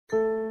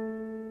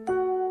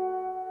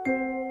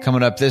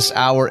Coming up this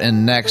hour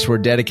and next, we're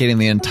dedicating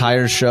the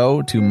entire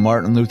show to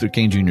Martin Luther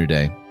King Jr.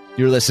 Day.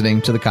 You're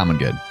listening to The Common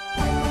Good.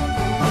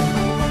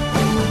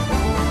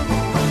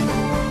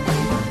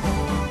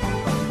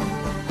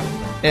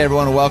 Hey,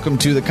 everyone. Welcome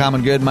to The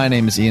Common Good. My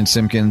name is Ian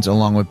Simpkins,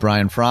 along with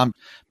Brian Fromm.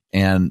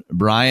 And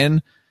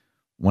Brian,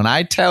 when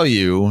I tell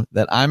you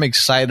that I'm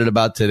excited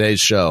about today's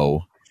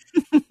show,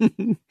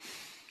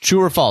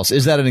 true or false,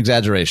 is that an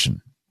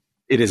exaggeration?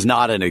 It is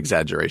not an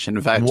exaggeration.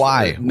 In fact,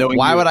 why?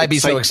 Why would I be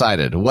so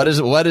excited? What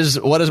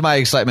is my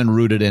excitement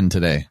rooted in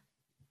today?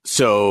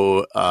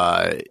 So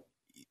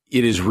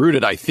it is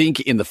rooted, I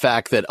think, in the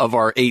fact that of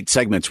our 8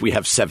 segments, we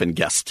have 7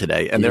 guests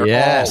today, and they're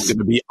all going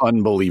to be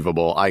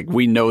unbelievable.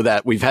 We know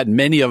that we've had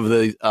many of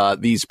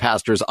these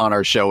pastors on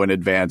our show in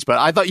advance, but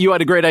I thought you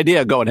had a great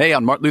idea going, hey,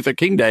 on Martin Luther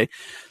King Day,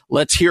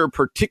 let's hear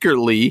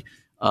particularly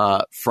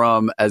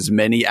from as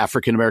many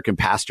African-American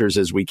pastors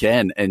as we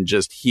can and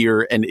just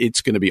hear, and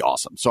it's going to be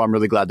awesome. So I'm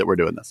really glad that we're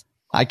doing this.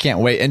 I can't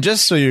wait. And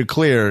just so you're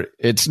clear,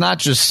 it's not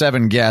just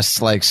 7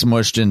 guests like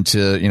smushed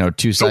into,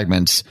 2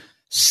 segments,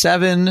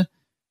 7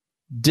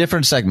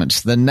 different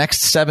segments. The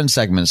next 7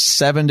 segments,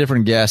 7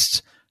 different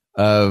guests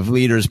of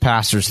leaders,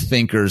 pastors,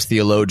 thinkers,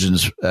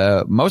 theologians,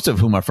 most of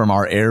whom are from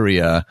our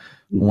area,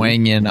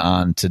 weighing in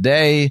on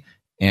today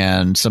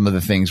and some of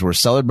the things we're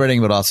celebrating,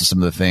 but also some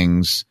of the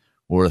things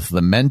worth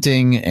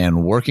lamenting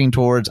and working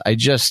towards. I'm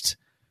just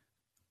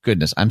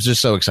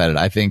so excited.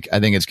 I think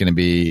it's going to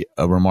be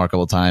a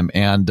remarkable time,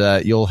 and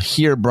you'll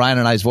hear Brian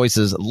and I's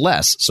voices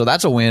less. So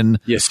that's a win.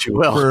 Yes, you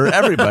will. For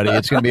everybody.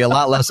 It's going to be a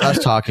lot less us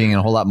talking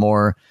and a whole lot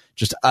more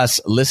just us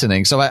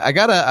listening. So I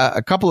got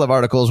a couple of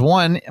articles.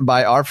 One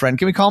by our friend.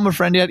 Can we call him a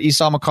friend yet?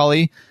 Esau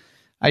McCauley.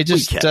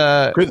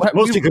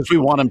 Mostly because we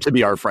want him to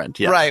be our friend.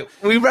 Yes. Right.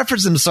 We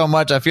reference him so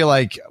much. I feel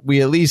like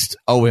we at least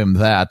owe him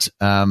that.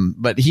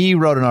 But he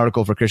wrote an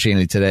article for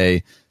Christianity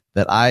Today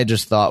that I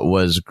just thought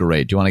was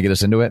great. Do you want to get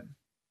us into it?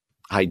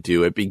 I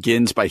do. It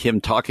begins by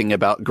him talking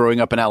about growing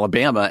up in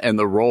Alabama and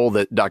the role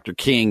that Dr.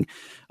 King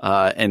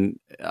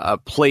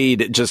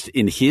played just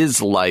in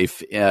his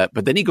life.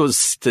 But then he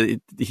goes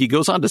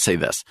on to say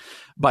this.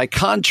 By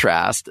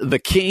contrast, the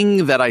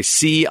King that I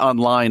see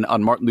online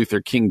on Martin Luther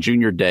King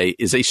Jr. Day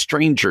is a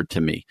stranger to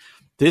me.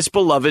 This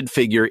beloved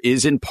figure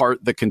is in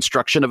part the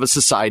construction of a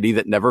society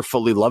that never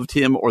fully loved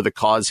him or the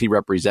cause he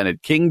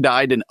represented. King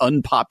died an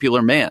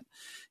unpopular man.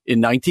 In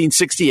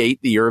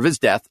 1968, the year of his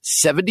death,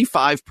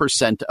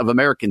 75% of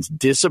Americans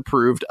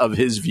disapproved of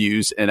his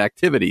views and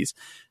activities.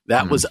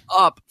 That was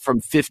up from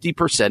 50%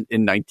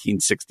 in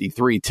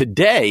 1963.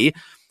 Today,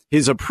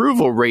 his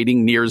approval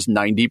rating nears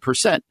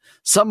 90%.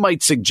 Some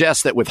might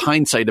suggest that with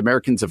hindsight,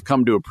 Americans have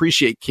come to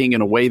appreciate King in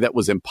a way that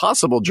was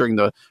impossible during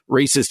the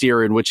racist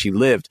era in which he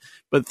lived.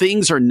 But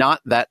things are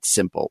not that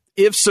simple.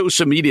 If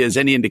social media is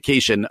any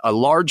indication, a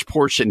large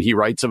portion, he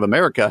writes, of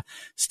America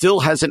still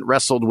hasn't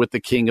wrestled with the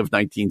King of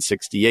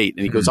 1968.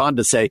 And he goes on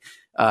to say,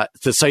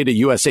 to cite a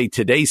USA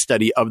Today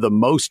study of the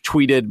most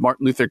tweeted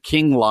Martin Luther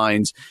King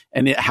lines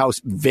and how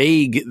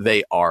vague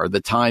they are.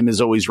 The time is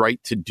always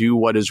right to do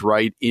what is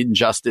right.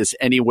 Injustice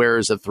anywhere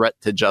is a threat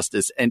to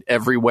justice, and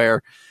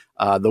everywhere.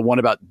 The one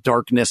about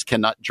darkness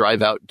cannot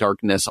drive out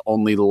darkness.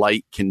 Only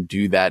light can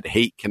do that.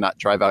 Hate cannot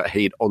drive out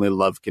hate. Only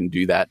love can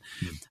do that.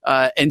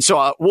 And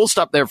so we'll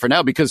stop there for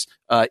now because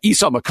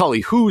Esau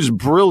McCauley, who's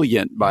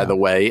brilliant, by the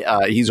way,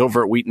 he's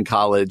over at Wheaton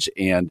College,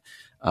 and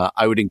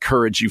I would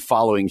encourage you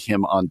following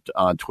him on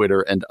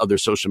Twitter and other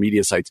social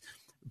media sites.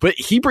 But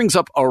he brings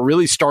up a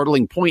really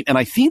startling point, and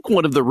I think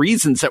one of the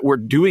reasons that we're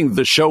doing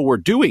the show we're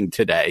doing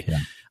today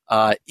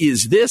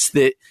is this,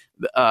 that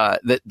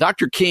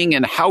Dr. King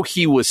and how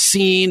he was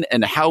seen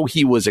and how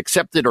he was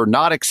accepted or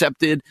not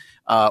accepted,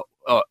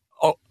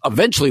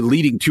 eventually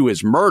leading to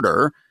his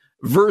murder,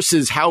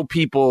 versus how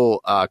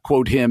people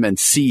quote him and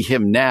see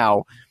him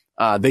now.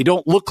 They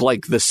don't look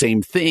like the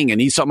same thing.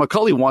 And Esau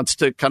McCauley wants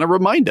to kind of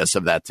remind us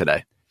of that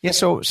today. Yeah.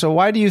 So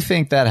why do you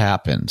think that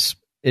happens?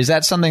 Is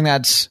that something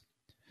that's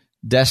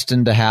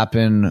destined to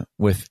happen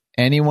with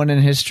anyone in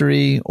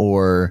history,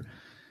 or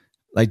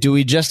like, do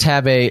we just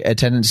have a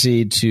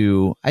tendency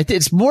to,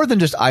 it's more than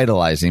just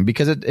idolizing,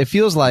 because it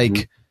feels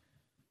like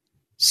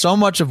so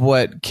much of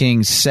what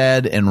King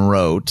said and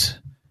wrote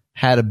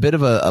had a bit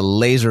of a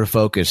laser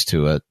focus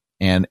to it.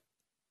 And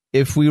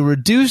if we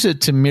reduce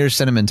it to mere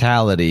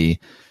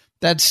sentimentality,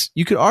 that's,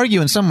 you could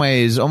argue in some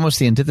ways, almost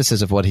the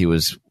antithesis of what he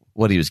was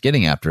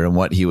getting after and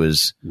what he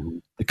was,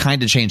 the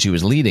kind of change he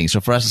was leading. So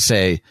for us to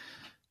say,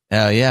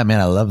 oh yeah, man,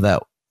 I love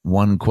that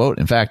one quote.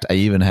 In fact, I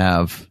even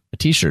have a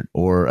t-shirt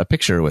or a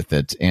picture with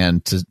it.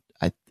 And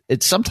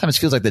it sometimes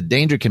feels like the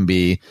danger can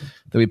be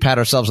that we pat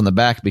ourselves on the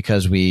back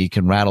because we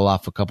can rattle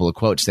off a couple of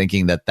quotes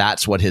thinking that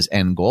that's what his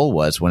end goal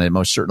was, when it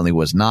most certainly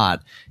was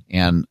not.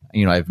 And,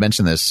 I've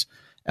mentioned this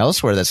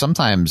elsewhere, that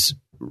sometimes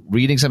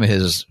reading some of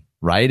his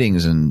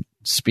writings and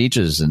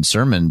speeches and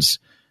sermons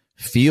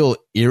feel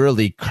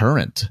eerily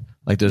current.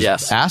 Like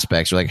there's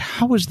aspects, you're like,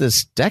 how was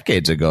this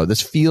decades ago?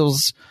 This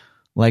feels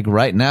like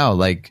right now.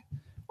 Like,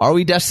 are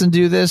we destined to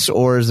do this,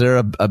 or is there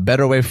a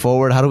better way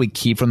forward? How do we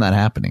keep from that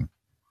happening?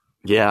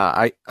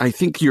 Yeah, I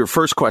think your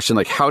first question,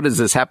 like, how does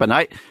this happen?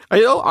 I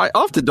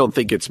often don't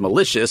think it's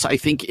malicious. I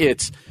think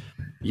it's,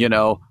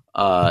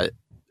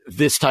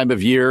 this time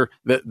of year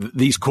that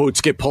these quotes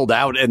get pulled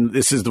out, and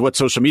this is what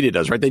social media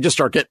does, right? They just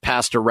start getting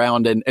passed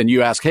around, and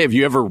you ask, hey, have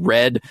you ever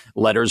read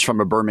letters from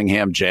a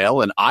Birmingham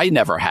jail? And I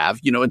never have,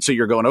 and so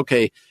you're going,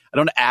 okay, I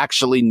don't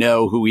actually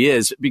know who he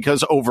is,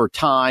 because over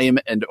time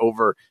and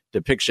over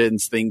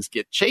depictions, things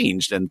get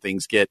changed and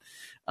things get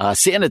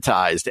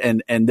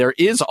sanitized. And there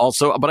is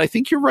also, but I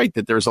think you're right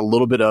that there's a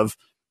little bit of,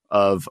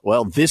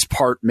 well, this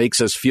part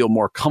makes us feel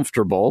more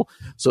comfortable,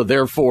 so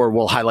therefore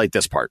we'll highlight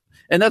this part.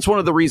 And that's one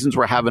of the reasons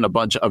we're having a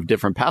bunch of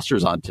different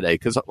pastors on today,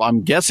 because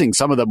I'm guessing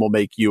some of them will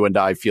make you and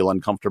I feel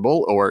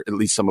uncomfortable, or at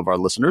least some of our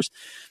listeners.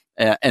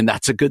 And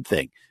that's a good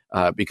thing,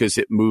 because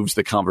it moves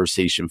the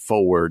conversation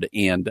forward.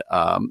 And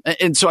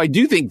so I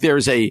do think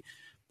the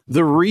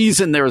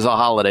reason there's a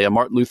holiday, a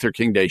Martin Luther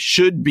King Day,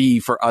 should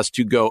be for us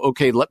to go,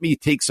 okay, let me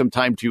take some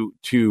time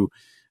to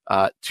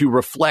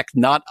reflect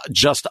not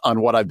just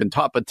on what I've been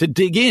taught, but to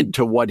dig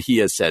into what he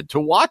has said,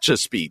 to watch a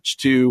speech,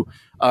 to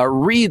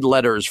read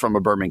letters from a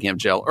Birmingham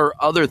jail or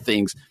other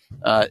things.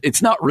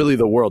 It's not really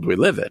the world we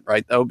live in,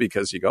 right, though,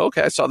 because you go,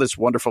 okay, I saw this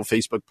wonderful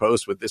Facebook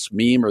post with this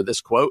meme or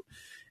this quote,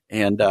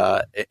 and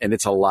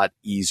it's a lot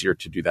easier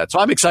to do that. So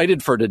I'm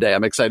excited for today.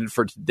 I'm excited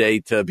for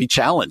today to be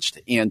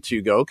challenged and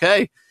to go,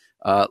 okay,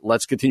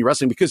 let's continue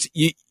wrestling, because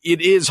it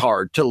is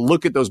hard to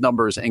look at those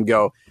numbers and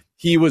go,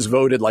 he was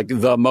voted like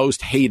the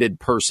most hated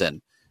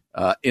person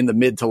in the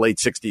mid to late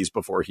 60s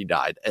before he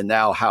died. And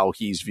now how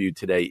he's viewed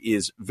today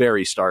is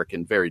very stark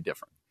and very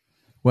different.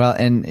 Well,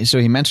 and so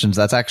he mentions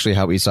that's actually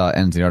how Esau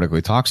ends the article.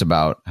 He talks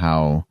about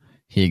how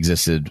he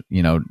existed,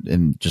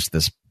 in just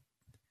this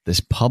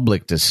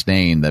public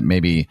disdain that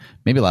maybe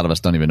a lot of us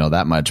don't even know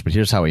that much. But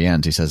here's how he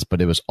ends. He says, but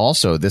it was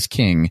also this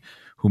king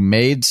who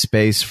made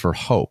space for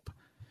hope.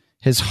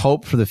 His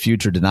hope for the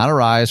future did not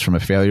arise from a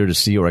failure to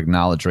see or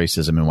acknowledge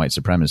racism and white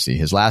supremacy.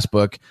 His last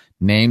book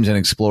names and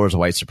explores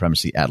white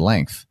supremacy at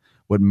length.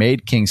 What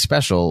made King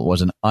special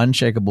was an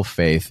unshakable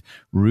faith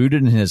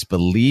rooted in his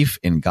belief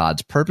in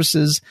God's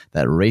purposes,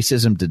 that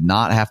racism did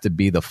not have to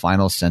be the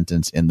final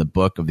sentence in the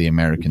book of the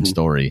American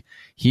story.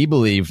 He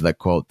believed that,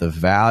 quote, the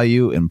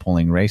value in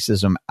pulling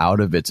racism out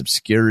of its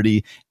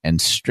obscurity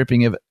and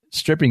stripping of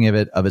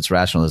it of its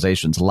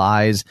rationalizations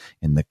lies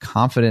in the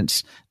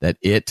confidence that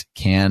it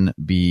can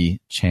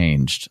be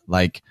changed.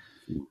 Like,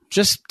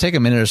 just take a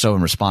minute or so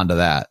and respond to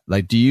that.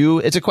 Like,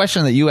 it's a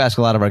question that you ask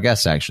a lot of our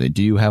guests, actually.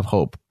 Do you have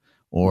hope?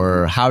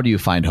 Or how do you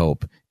find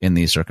hope in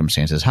these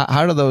circumstances?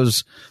 How do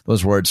those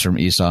words from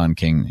Esau and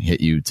King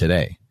hit you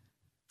today?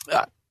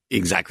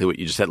 Exactly what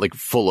you just said, like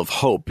full of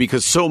hope,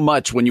 because so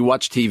much when you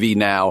watch TV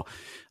now,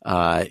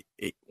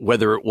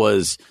 whether it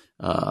was,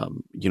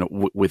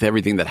 with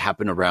everything that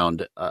happened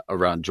around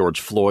George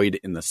Floyd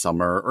in the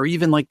summer, or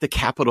even like the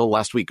Capitol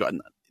last week,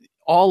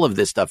 all of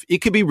this stuff, it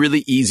could be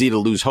really easy to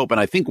lose hope. And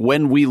I think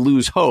when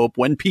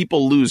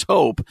people lose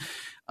hope,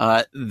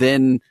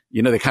 then,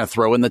 they kind of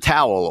throw in the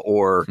towel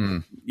or,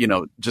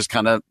 just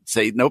kind of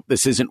say, nope,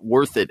 this isn't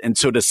worth it. And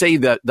so to say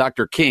that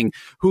Dr. King,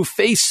 who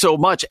faced so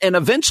much and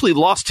eventually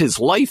lost his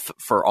life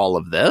for all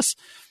of this,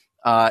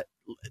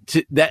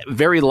 to that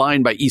very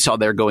line by Esau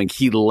there going,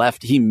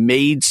 he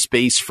made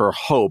space for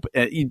hope.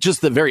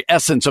 Just the very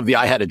essence of the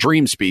I had a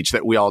dream speech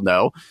that we all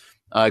know.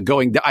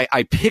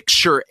 I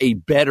picture a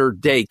better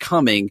day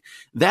coming.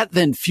 That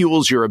then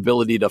fuels your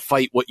ability to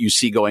fight what you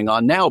see going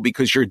on now,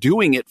 because you're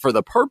doing it for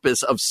the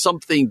purpose of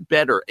something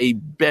better, a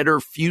better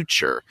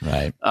future,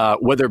 right?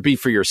 Whether it be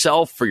for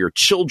yourself, for your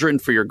children,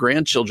 for your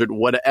grandchildren,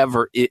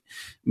 whatever it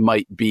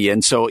might be.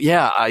 And so,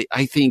 yeah,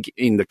 I think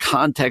in the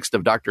context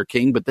of Dr.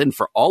 King, but then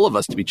for all of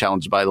us to be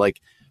challenged by,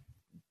 like,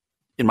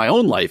 in my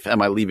own life,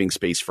 am I leaving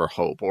space for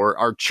hope, or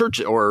our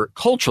church, or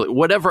culturally,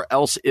 whatever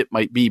else it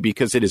might be,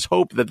 because it is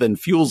hope that then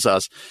fuels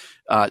us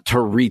to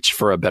reach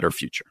for a better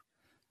future.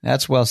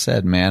 That's well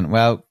said, man.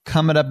 Well,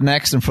 coming up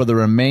next and for the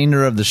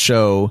remainder of the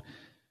show,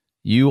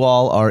 you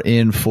all are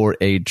in for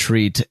a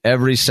treat.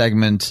 Every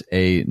segment,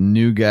 a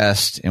new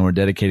guest, and we're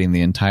dedicating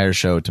the entire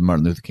show to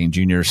Martin Luther King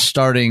Jr.,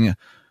 starting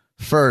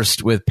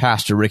first with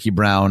Pastor Ricky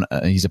Brown.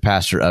 He's a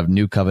pastor of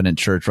New Covenant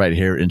Church right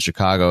here in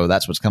Chicago.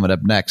 That's what's coming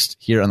up next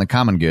here on The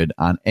Common Good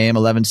on AM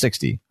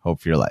 1160. Hope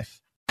for your life.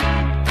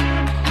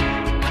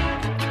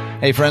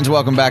 Hey, friends,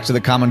 welcome back to The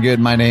Common Good.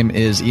 My name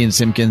is Ian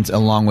Simpkins,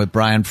 along with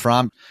Brian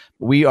Fromm.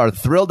 We are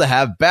thrilled to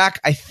have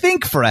back, I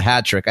think, for a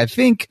hat trick. I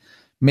think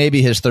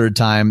maybe his third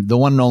time, the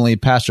one and only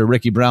Pastor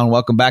Ricky Brown.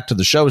 Welcome back to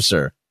the show,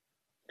 sir.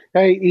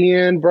 Hey,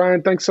 Ian,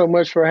 Brian, thanks so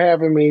much for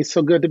having me.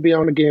 So good to be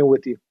on again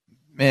with you.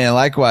 Man,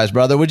 likewise,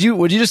 brother. Would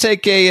you just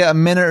take a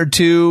minute or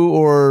two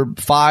or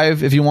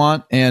five, if you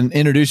want, and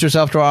introduce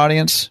yourself to our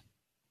audience?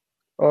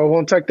 Oh, it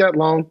won't take that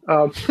long.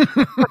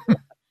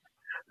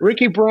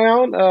 Ricky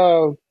Brown,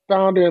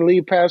 founder and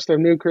lead pastor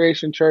of New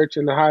Creation Church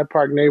in the Hyde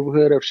Park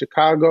neighborhood of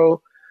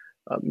Chicago,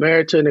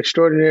 married to an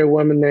extraordinary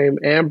woman named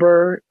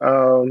Amber.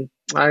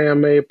 I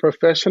am a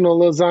professional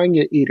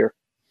lasagna eater.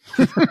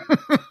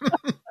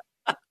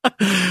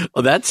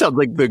 Well, that sounds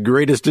like the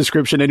greatest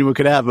description anyone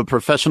could have, a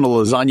professional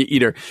lasagna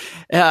eater.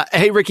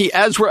 Hey, Ricky,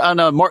 as we're on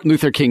Martin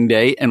Luther King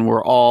Day and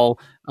we're all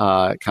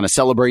kind of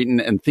celebrating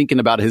and thinking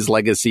about his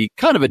legacy,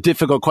 kind of a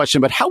difficult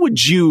question, but how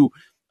would you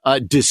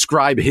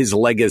describe his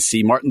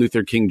legacy, Martin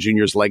Luther King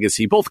Jr.'s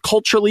legacy, both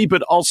culturally,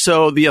 but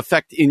also the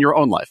effect in your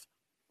own life?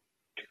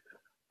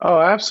 Oh,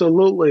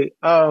 absolutely.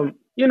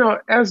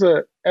 As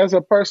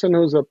a person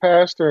who's a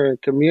pastor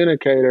and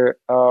communicator,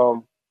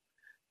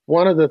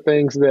 one of the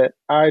things that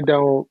I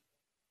don't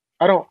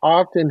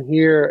often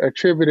hear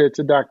attributed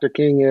to Dr.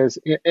 King is,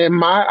 in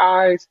my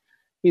eyes,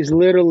 he's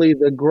literally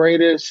the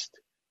greatest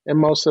and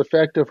most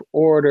effective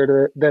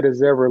orator that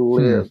has ever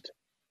lived.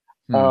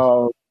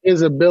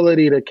 His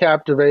ability to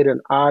captivate an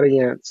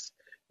audience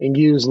and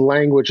use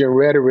language and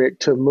rhetoric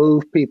to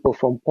move people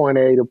from point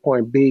A to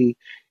point B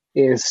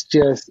is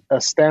just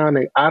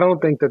astounding. I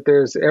don't think that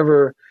there's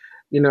ever,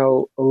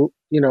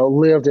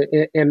 lived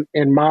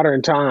in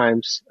modern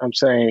times, I'm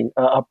saying,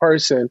 a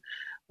person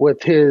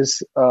with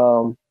his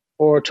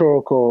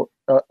oratorical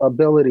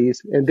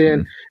abilities. And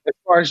then as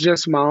far as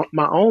just my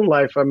own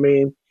life, I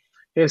mean,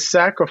 his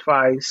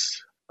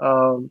sacrifice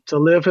to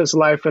live his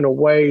life in a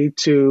way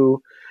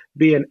to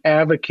be an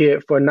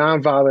advocate for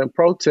nonviolent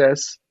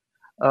protests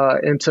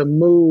and to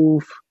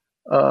move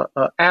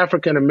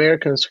African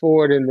Americans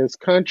forward in this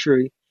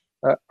country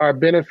are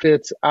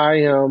benefits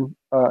I am,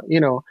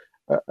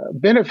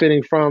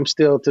 benefiting from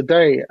still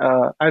today.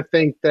 I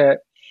think that,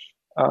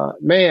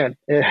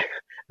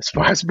 as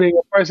far as being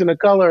a person of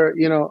color,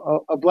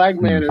 a black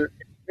man in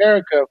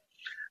America,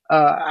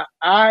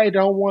 I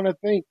don't want to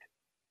think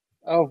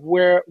of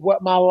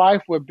what my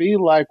life would be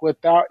like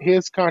without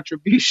his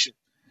contribution.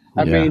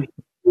 I mean, he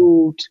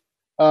moved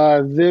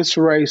this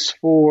race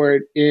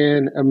forward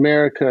in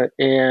America,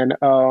 and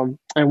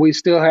we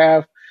still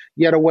have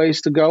yet a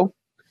ways to go.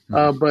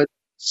 But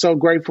so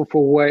grateful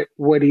for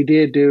what he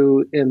did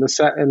do in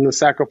the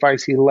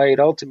sacrifice he laid,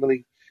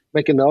 ultimately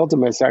making the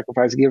ultimate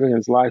sacrifice, giving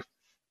his life.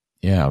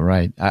 Yeah,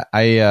 right.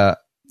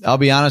 I'll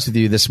be honest with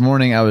you. This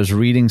morning I was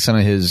reading some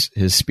of his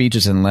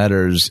speeches and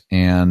letters,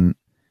 and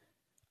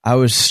I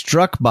was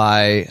struck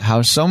by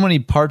how so many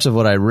parts of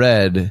what I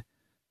read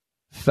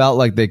felt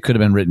like they could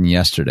have been written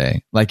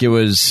yesterday. Like it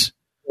was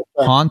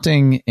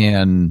haunting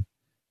and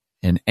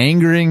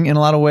angering in a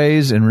lot of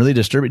ways and really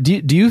disturbing.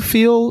 Do you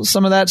feel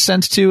some of that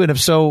sense too? And if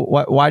so,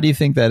 why do you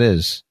think that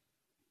is?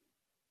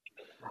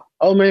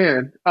 Oh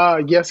man.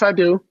 Yes, I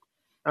do.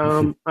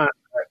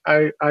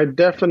 I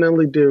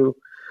definitely do.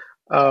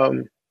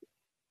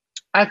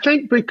 I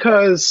think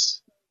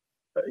because,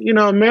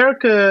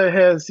 America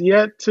has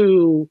yet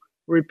to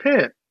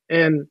repent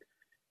and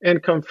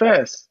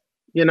confess,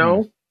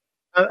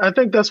 I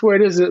think that's where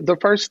it is. The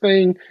first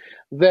thing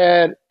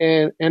that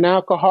an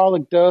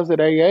alcoholic does at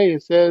AA,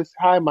 it says,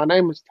 "Hi, my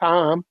name is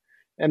Tom,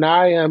 and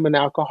I am an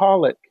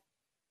alcoholic."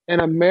 And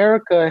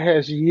America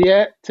has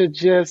yet to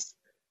just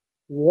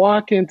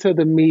walk into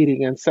the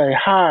meeting and say,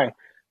 "Hi,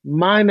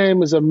 my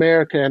name is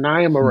America, and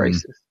I am a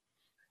racist."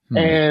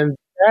 And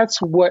that's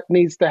what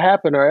needs to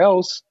happen, or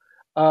else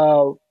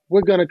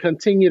we're going to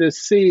continue to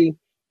see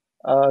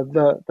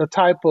the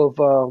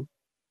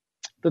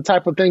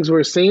type of things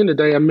we're seeing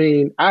today. I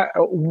mean,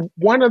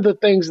 one of the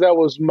things that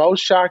was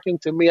most shocking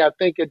to me, I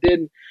think it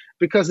didn't,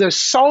 because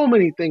there's so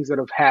many things that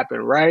have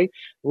happened, right?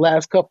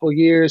 Last couple of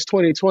years,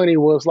 2020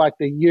 was like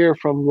the year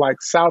from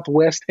like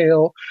Southwest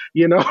hell,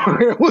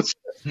 it was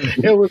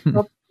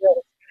something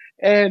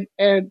else.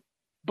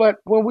 But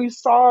when we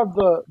saw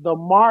the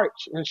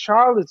march in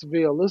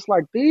Charlottesville, it's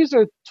like these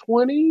are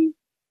 20,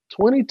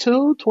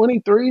 22,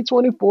 23,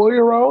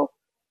 24-year-old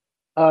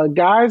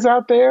guys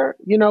out there,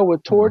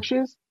 with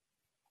torches.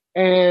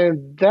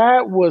 And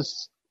that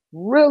was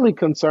really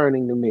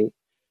concerning to me.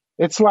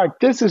 It's like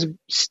this is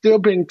still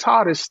being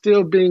taught, is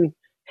still being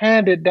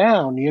handed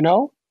down,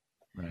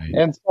 Right.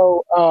 And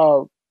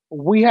so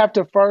we have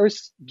to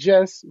first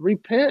just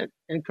repent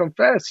and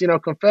confess.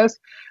 Confess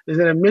is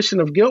an admission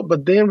of guilt,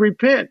 but then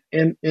repent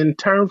and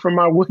turn from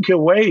our wicked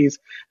ways.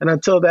 And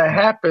until that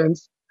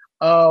happens,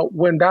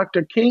 when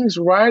Dr. King's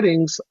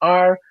writings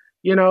are,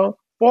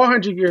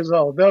 400 years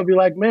old, they'll be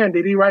like, man,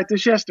 did he write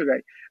this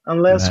yesterday?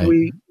 Unless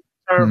we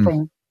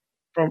turn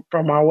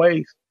from our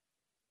ways.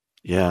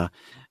 Yeah.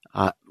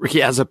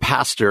 Ricky, as a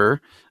pastor,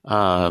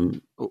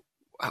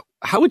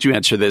 how would you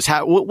answer this?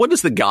 What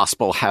does the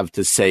gospel have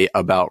to say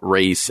about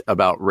race,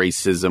 about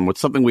racism? What's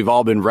something we've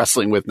all been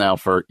wrestling with now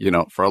for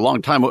a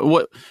long time?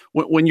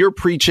 When you're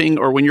preaching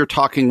or when you're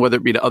talking, whether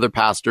it be to other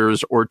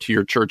pastors or to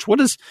your church, what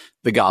does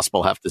the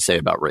gospel have to say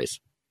about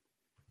race?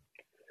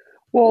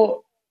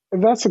 Well,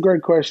 that's a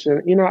great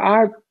question.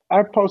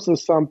 I posted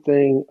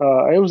something,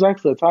 it was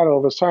actually the title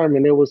of a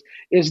sermon. It was,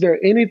 "Is there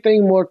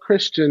anything more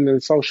Christian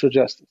than social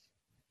justice?"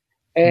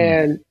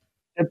 And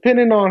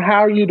depending on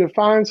how you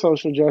define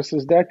social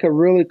justice, that could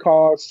really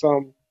cause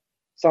some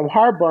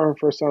heartburn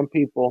for some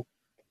people.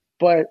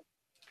 But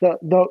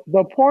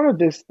the point of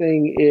this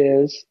thing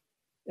is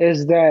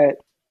that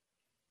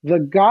the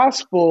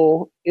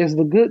gospel is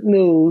the good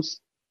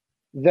news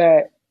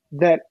that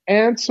that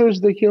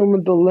answers the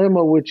human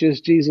dilemma, which is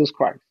Jesus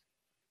Christ.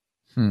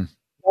 Hmm.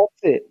 That's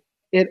it.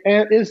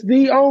 It's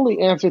the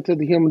only answer to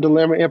the human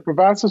dilemma and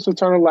provides us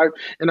eternal life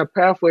and a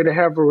pathway to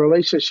have a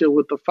relationship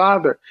with the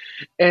Father.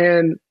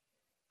 And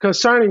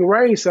concerning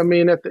race, I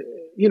mean,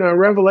 in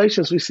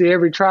Revelations, we see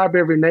every tribe,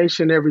 every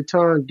nation, every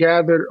tongue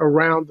gathered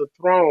around the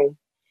throne,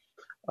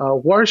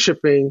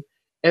 worshiping.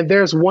 And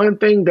there's one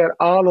thing that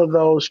all of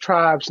those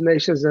tribes,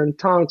 nations, and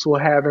tongues will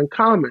have in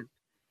common.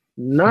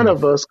 None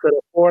of us could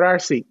afford our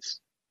seats.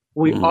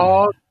 We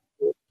all,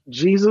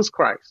 Jesus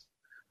Christ,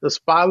 the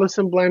spotless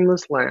and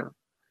blameless Lamb,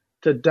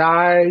 to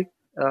die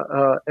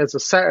as a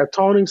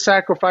atoning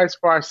sacrifice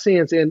for our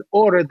sins in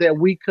order that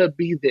we could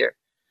be there.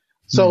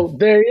 So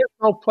there is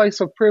no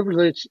place of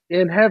privilege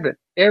in heaven.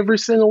 Every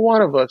single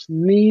one of us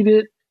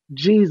needed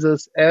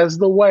Jesus as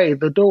the way,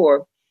 the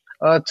door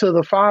to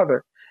the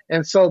Father.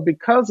 And so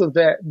because of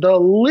that, the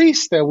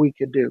least that we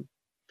could do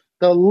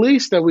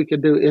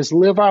is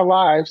live our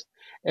lives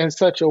in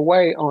such a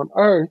way on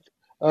earth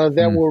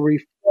that will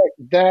reflect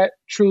that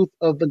truth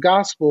of the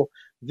gospel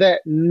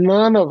that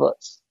none of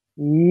us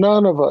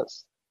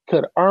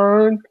could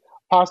earn,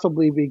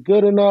 possibly be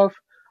good enough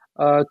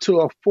to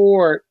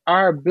afford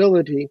our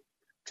ability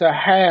to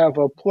have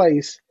a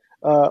place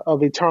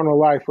of eternal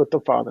life with the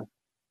Father.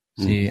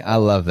 See, I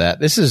love that.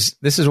 This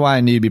is why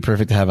I knew you'd be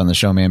perfect to have on the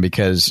show, man,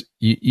 because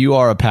you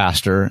are a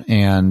pastor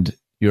and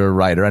you're a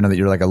writer. I know that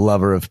you're like a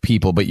lover of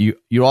people, but you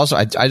also,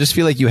 I just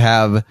feel like you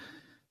have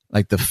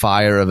like the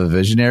fire of a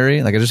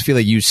visionary. Like I just feel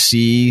like you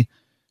see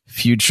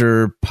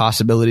future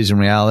possibilities and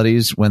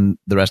realities when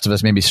the rest of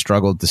us maybe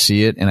struggled to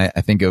see it. And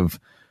I think of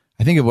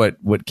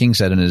what King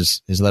said in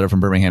his letter from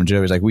Birmingham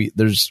Joe. He's like,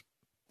 there's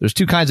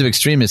two kinds of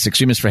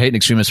extremists for hate and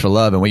extremists for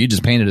love. And what you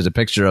just painted is a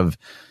picture of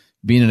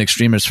being an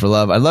extremist for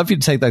love. I'd love for you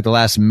to take like the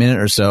last minute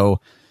or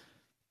so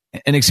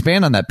and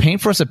expand on that. Paint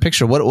for us a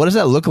picture. What does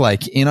that look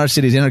like in our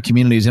cities, in our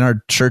communities, in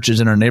our churches,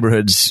 in our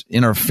neighborhoods,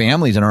 in our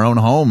families, in our own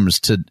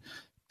homes to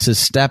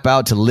step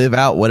out, to live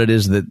out what it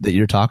is that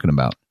you're talking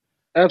about?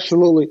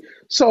 Absolutely.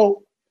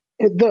 So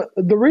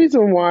the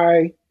reason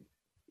why,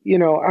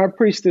 I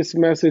preach this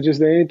message is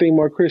there anything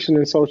more Christian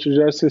than social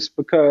justice,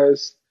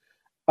 because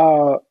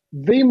the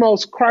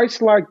most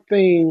Christ-like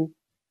thing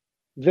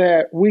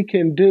that we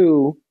can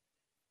do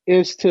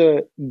is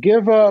to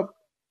give up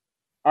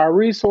our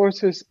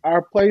resources,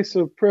 our place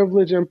of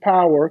privilege and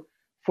power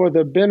for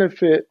the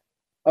benefit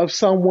of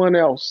someone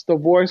else, the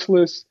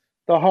voiceless,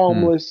 the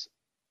homeless,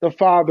 the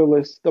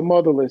fatherless, the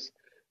motherless.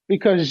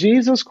 Because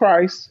Jesus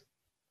Christ,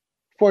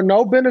 for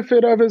no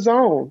benefit of his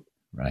own,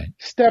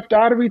 stepped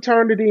out of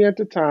eternity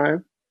into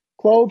time,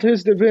 clothed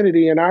his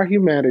divinity in our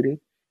humanity,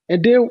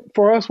 and did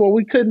for us what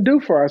we couldn't do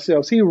for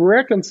ourselves. He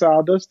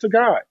reconciled us to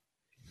God.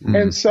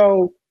 And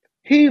so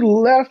he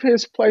left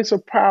his place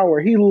of power.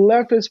 He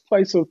left his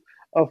place of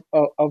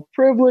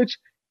privilege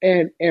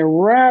and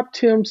wrapped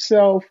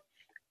himself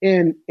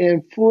in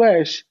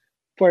flesh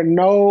for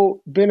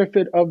no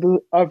benefit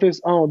of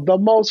his own. The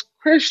most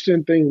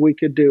Christian thing we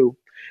could do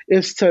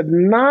is to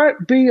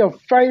not be a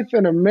faith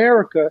in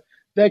America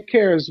that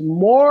cares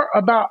more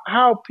about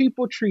how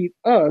people treat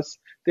us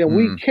than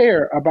we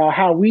care about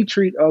how we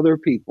treat other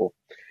people.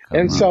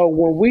 So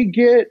when we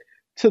get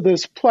to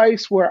this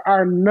place where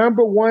our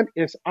number one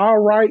is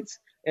our rights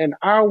and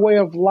our way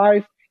of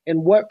life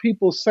and what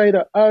people say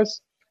to us,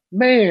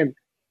 man,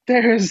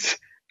 there's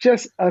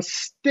just a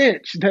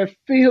stench that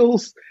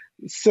fills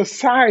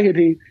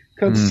society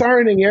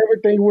concerning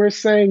everything we're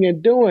saying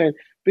and doing,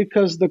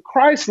 because the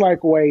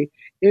Christ-like way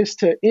is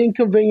to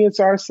inconvenience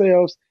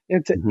ourselves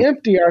and to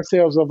empty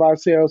ourselves of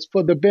ourselves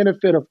for the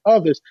benefit of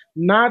others,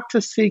 not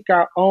to seek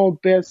our own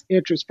best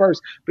interest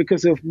first.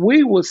 Because if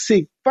we will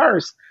seek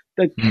first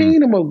the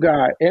kingdom of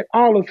God and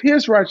all of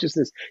his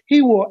righteousness,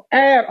 he will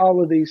add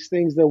all of these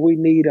things that we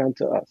need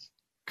unto us.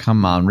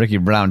 Come on, Ricky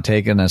Brown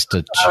taking us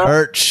to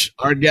church.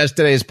 Our guest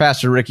today is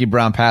Pastor Ricky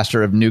Brown,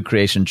 pastor of New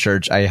Creation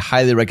Church. I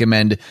highly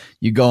recommend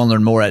you go and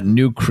learn more at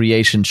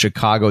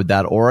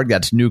newcreationchicago.org.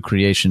 That's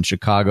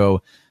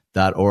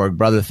newcreationchicago.org.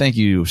 Brother, thank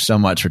you so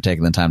much for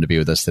taking the time to be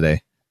with us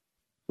today.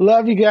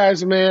 Love you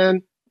guys,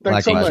 man.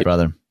 Thanks so much,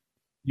 brother.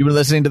 You were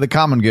listening to The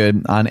Common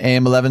Good on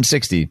AM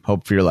 1160.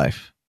 Hope for your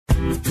life.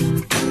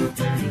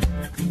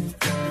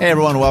 Hey,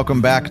 everyone.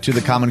 Welcome back to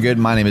The Common Good.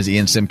 My name is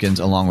Ian Simpkins,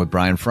 along with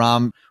Brian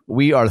Fromm.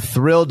 We are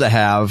thrilled to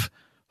have,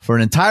 for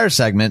an entire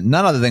segment,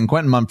 none other than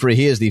Quentin Mumphrey.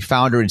 He is the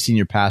founder and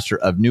senior pastor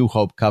of New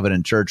Hope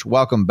Covenant Church.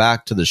 Welcome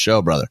back to the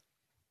show, brother.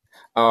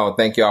 Oh,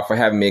 thank you all for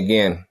having me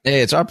again.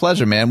 Hey, it's our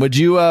pleasure, man. Would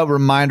you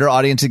remind our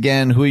audience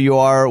again who you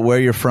are, where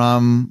you're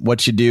from,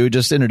 what you do?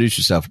 Just introduce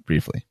yourself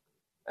briefly.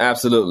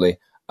 Absolutely.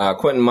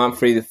 Quentin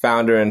Mumphrey, the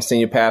founder and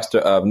senior pastor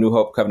of New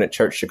Hope Covenant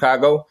Church,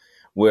 Chicago.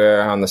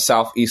 We're on the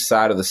southeast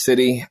side of the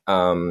city,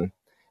 and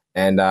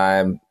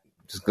I'm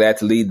just glad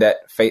to lead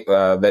that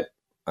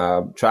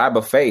tribe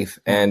of faith,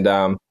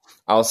 and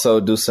also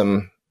do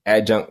some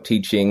adjunct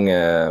teaching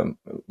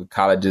with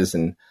colleges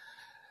and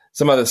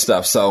some other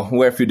stuff. So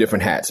wear a few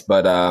different hats,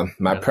 but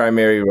my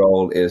primary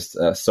role is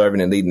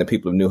serving and leading the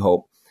people of New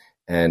Hope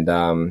and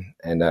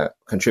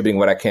contributing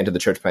what I can to the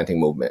church planting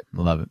movement.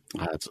 Love it.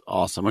 That's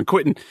awesome. And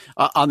Quentin,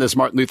 on this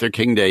Martin Luther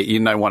King Day,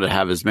 Ian and I wanted to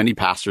have as many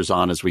pastors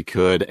on as we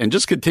could and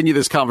just continue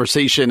this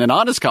conversation, an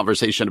honest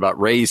conversation about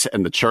race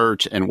and the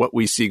church and what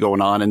we see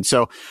going on. And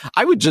so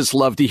I would just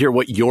love to hear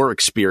what you're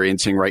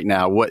experiencing right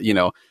now. What,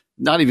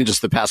 not even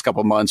just the past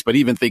couple of months, but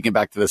even thinking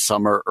back to the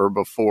summer or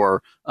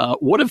before,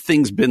 what have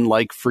things been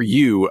like for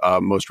you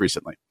most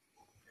recently?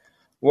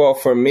 Well,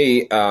 for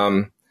me,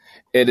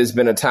 it has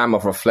been a time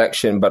of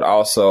reflection, but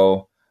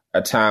also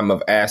a time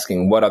of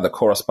asking what are the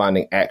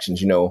corresponding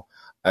actions.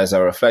 As I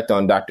reflect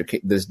on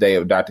this day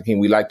of Dr. King,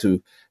 we like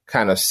to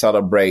kind of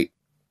celebrate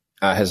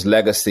his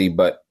legacy,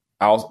 but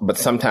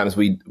sometimes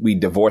we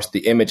divorce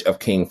the image of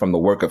King from the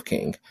work of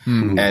King.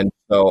 Mm-hmm. And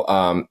so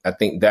I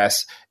think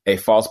that's a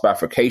false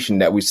bifurcation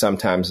that we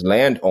sometimes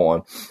land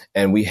on.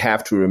 And we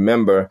have to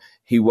remember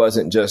he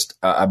wasn't just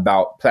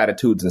about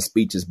platitudes and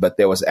speeches, but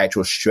there was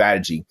actual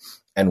strategy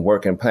and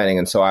work and planning.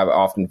 And so I've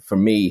often, for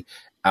me,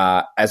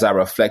 as I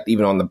reflect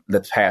even on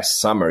the past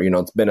summer,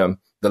 it's been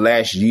the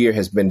last year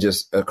has been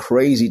just a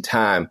crazy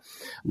time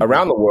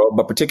around the world,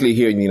 but particularly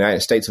here in the United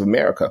States of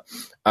America,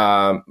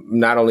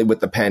 not only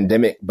with the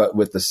pandemic, but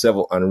with the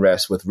civil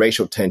unrest, with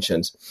racial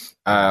tensions,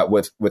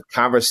 with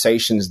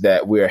conversations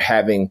that we're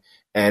having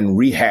and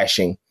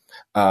rehashing,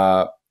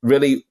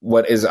 really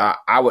what is,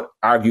 I would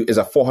argue, is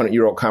a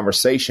 400-year-old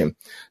conversation.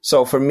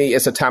 So for me,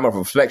 it's a time of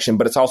reflection,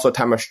 but it's also a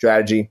time of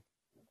strategy,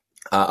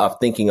 of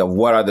thinking of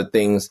what are the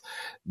things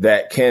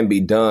that can be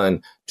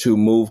done to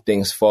move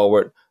things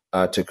forward,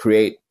 to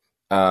create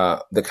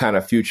the kind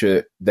of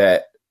future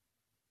that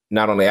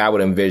not only I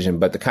would envision,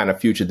 but the kind of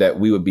future that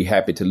we would be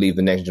happy to leave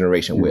the next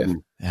generation with.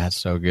 That's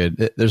so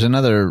good. There's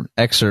another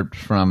excerpt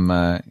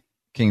from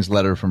King's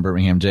letter from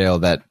Birmingham jail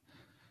that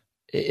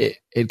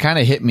it kind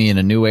of hit me in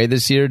a new way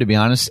this year, to be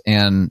honest.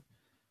 And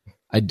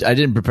I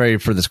didn't prepare you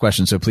for this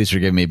question, so please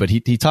forgive me. But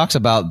he talks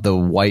about the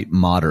white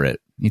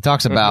moderate. He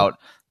talks about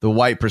the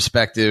white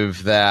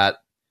perspective that,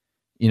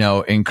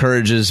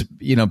 encourages,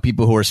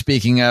 people who are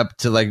speaking up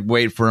to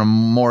wait for a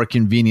more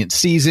convenient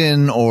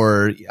season,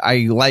 or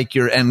I like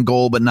your end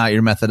goal, but not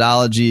your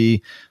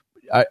methodology.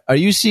 Are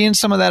you seeing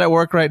some of that at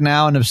work right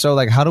now? And if so,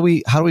 how do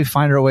we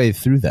find our way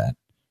through that?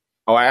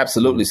 Oh, I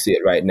absolutely see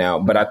it right now,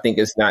 but I think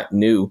it's not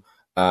new.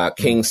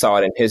 King saw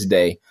it in his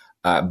day.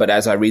 But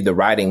as I read the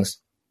writings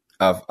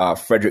of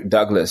Frederick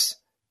Douglass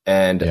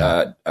and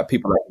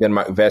people like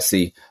Denmark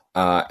Vesey,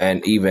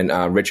 and even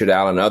Richard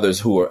Allen and others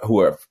who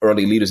are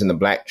early leaders in the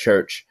Black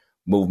church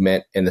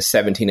movement in the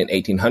 17 and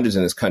 1800s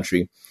in this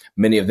country,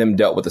 many of them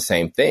dealt with the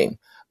same thing,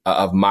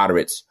 of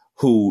moderates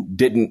who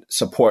didn't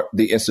support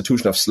the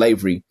institution of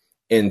slavery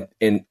in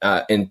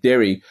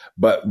theory,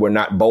 but were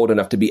not bold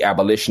enough to be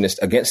abolitionists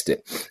against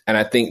it. And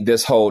I think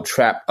this whole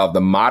trap of the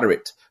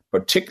moderate,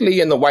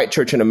 particularly in the white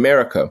church in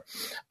America,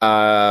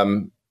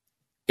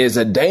 is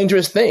a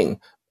dangerous thing.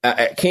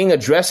 King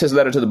addressed his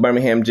letter to the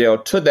Birmingham jail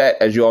to that,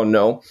 as you all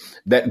know,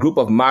 that group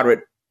of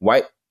moderate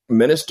white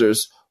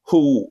ministers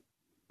who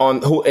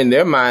in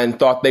their mind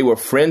thought they were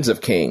friends of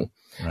King.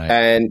 Right.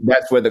 And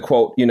that's where the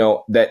quote,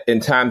 that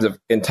in times of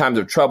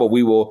trouble,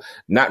 we will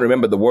not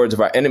remember the words of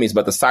our enemies,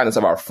 but the silence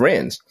of our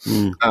friends.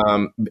 One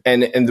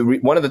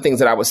of the things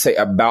that I would say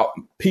about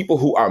people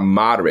who are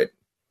moderate,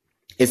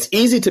 it's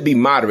easy to be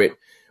moderate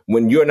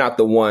when you're not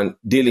the one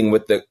dealing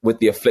with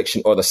the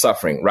affliction or the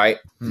suffering, right?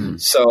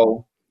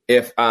 So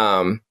if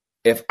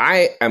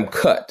I am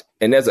cut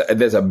and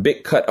there's a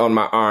big cut on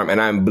my arm and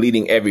I'm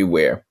bleeding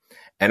everywhere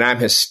and I'm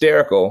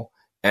hysterical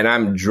and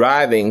I'm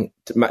driving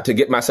to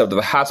get myself to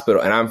the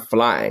hospital and I'm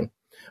flying.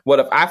 Well,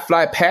 if I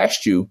fly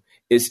past you,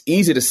 it's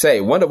easy to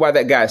say, wonder why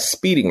that guy's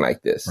speeding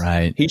like this.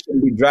 Right. He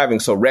shouldn't be driving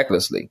so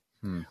recklessly.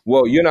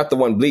 Well, you're not the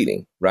one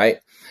bleeding, right?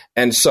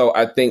 And so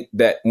I think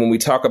that when we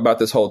talk about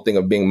this whole thing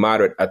of being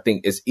moderate, I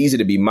think it's easy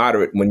to be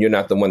moderate when you're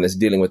not the one that's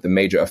dealing with the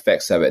major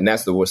effects of it. And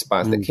that's the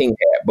response that King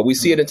had. But we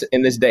see it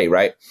in this day,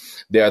 right?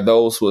 There are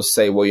those who will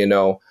say, well,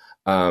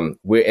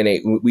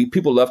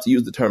 people love to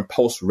use the term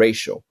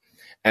post-racial.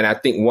 And I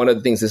think one of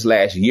the things this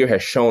last year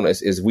has shown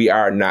us is we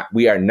are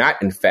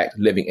not, in fact,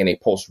 living in a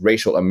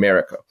post-racial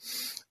America.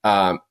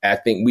 I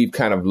think we've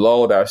kind of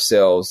lulled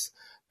ourselves,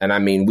 and I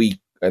mean,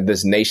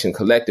 this nation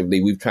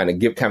collectively, we've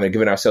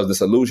given ourselves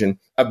this illusion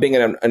of being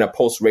in a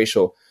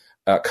post-racial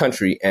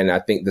country. And I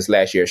think this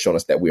last year has shown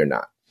us that we are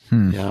not.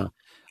 Yeah.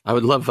 I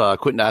would love,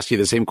 Quentin, to ask you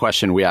the same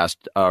question we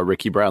asked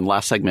Ricky Brown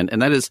last segment.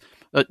 And that is,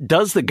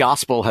 does the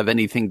gospel have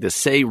anything to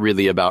say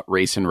really about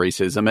race and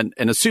racism?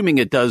 And assuming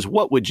it does,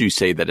 what would you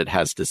say that it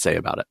has to say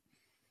about it?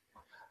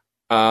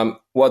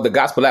 Well, the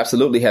gospel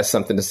absolutely has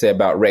something to say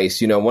about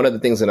race. One of the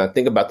things that I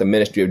think about the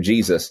ministry of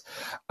Jesus,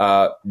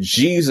 there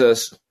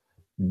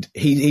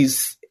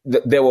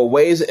were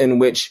ways in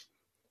which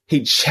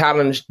he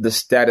challenged the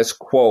status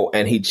quo,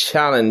 and he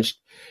challenged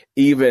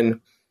even,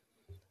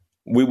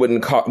 we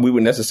wouldn't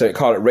necessarily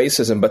call it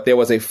racism, but there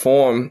was a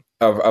form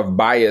of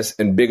bias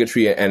and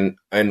bigotry and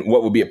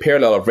what would be a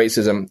parallel of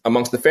racism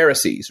amongst the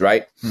Pharisees,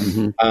 right?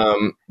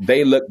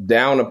 They looked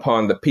down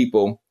upon the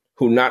people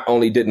who not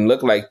only didn't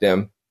look like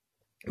them,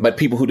 but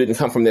people who didn't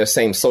come from their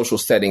same social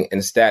setting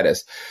and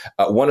status.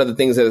 One of the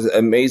things that is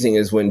amazing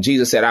is when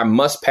Jesus said, I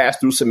must pass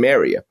through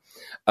Samaria.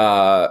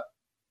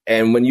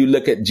 And when you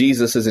look at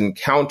Jesus's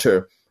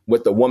encounter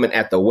with the woman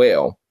at the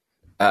well,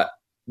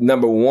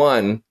 number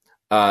one,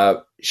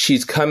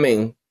 she's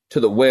coming to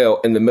the well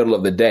in the middle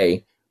of the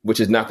day, which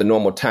is not the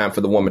normal time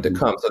for the woman to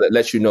come. So that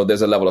lets you know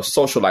there's a level of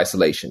social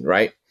isolation,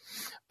 right?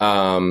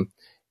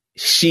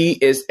 She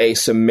is a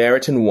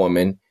Samaritan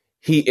woman.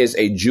 He is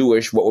a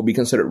Jewish, what would be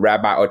considered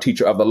rabbi or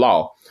teacher of the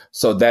law.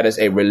 So that is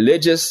a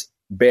religious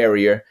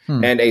barrier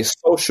and a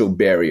social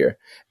barrier.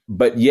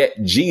 But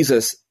yet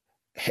Jesus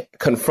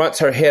confronts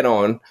her head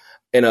on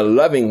in a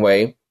loving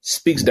way,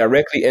 speaks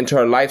directly into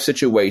her life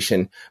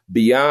situation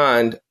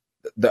beyond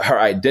her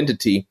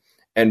identity,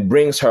 and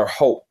brings her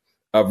hope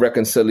of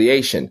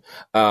reconciliation.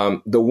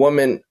 The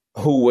woman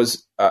who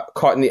was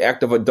caught in the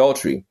act of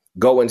adultery,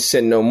 go and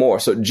sin no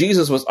more. So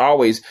Jesus was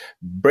always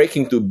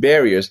breaking through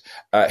barriers.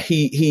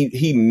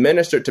 He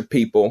ministered to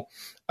people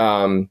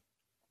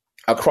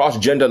across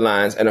gender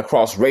lines and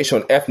across racial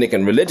and ethnic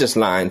and religious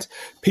lines,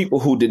 people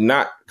who did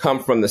not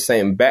come from the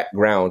same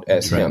background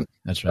as him.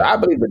 That's right. So I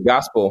believe the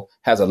gospel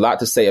has a lot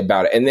to say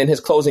about it. And then his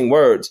closing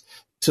words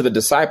to the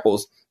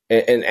disciples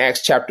in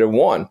Acts chapter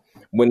 1,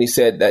 when he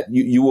said that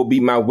you will be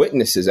my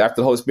witnesses after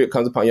the Holy Spirit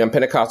comes upon you. I'm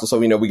Pentecostal, so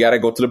we got to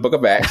go to the book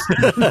of Acts.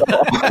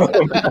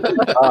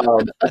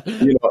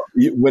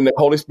 When the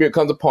Holy Spirit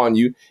comes upon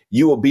you,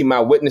 you will be my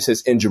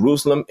witnesses in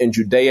Jerusalem, in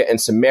Judea, and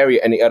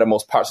Samaria, and the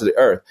uttermost parts of the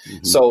earth.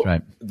 So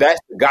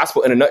that's the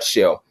gospel in a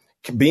nutshell,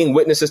 being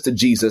witnesses to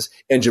Jesus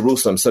in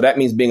Jerusalem. So that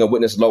means being a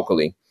witness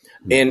locally.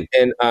 In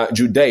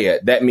Judea,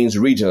 that means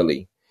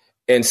regionally.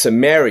 In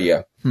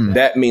Samaria,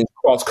 that means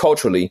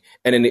cross-culturally.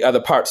 And in the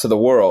other parts of the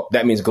world,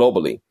 that means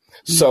globally.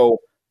 So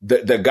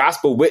the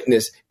gospel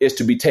witness is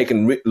to be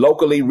taken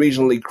locally,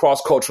 regionally,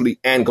 cross-culturally,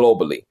 and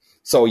globally.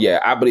 So, yeah,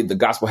 I believe the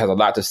gospel has a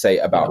lot to say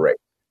about rape.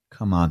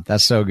 Come on.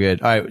 That's so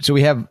good. All right. So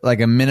we have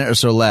like a minute or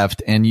so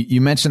left. And you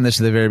mentioned this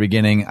at the very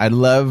beginning. I'd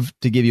love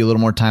to give you a little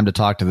more time to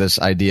talk to this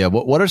idea.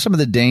 What are some of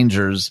the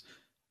dangers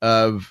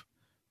of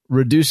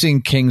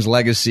reducing King's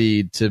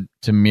legacy to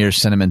mere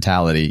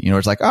sentimentality?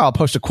 It's like, I'll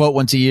post a quote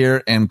once a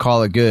year and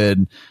call it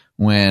good.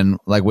 When,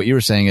 like what you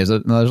were saying, is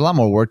there's a lot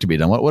more work to be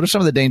done. What are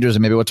some of the dangers,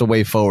 and maybe what's a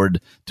way forward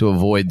to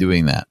avoid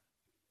doing that?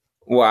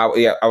 Well,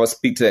 I will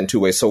speak to that in two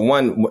ways. So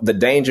one, the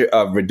danger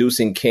of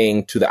reducing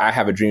King to the I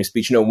Have a Dream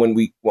speech.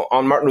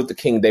 On Martin Luther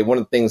King Day, one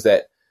of the things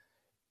that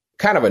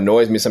kind of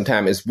annoys me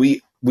sometimes is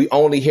we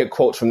only hear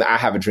quotes from the I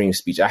Have a Dream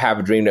speech. I have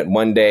a dream that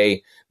one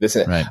day this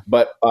and that. Right.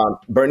 But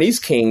Bernice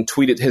King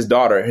tweeted, his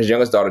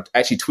youngest daughter,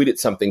 actually tweeted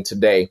something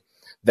today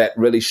that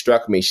really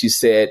struck me. She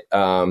said,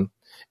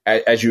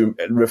 as you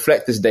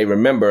reflect this day,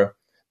 remember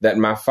that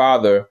my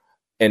father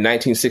in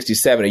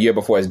 1967, a year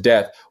before his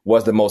death,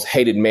 was the most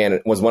hated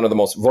man, voted one of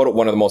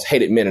the most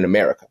hated men in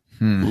America.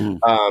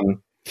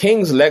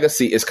 King's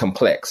legacy is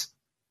complex.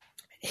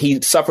 He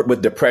suffered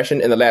with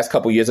depression in the last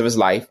couple of years of his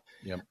life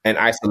and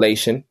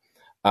isolation.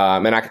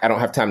 And I don't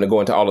have time to go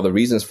into all of the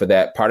reasons for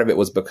that. Part of it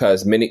was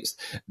because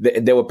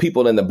there were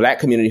people in the Black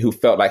community who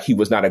felt like he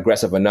was not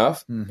aggressive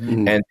enough,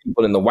 and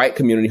people in the white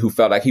community who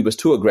felt like he was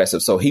too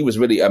aggressive. So he was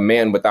really a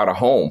man without a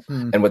home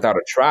and without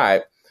a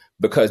tribe,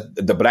 because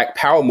the Black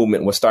Power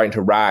movement was starting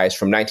to rise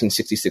from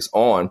 1966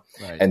 on,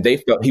 and they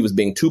felt he was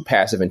being too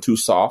passive and too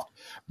soft.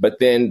 But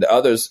then the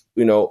others,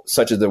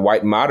 such as the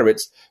white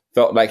moderates,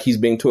 felt like he's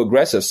being too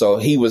aggressive. So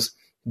he was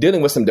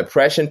dealing with some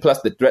depression,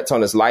 plus the threats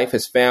on his life,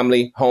 his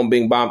family, home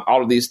being bombed,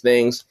 all of these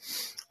things.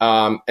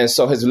 And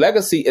so his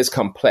legacy is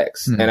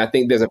complex. And I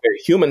think there's a very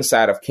human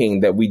side of King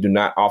that we do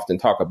not often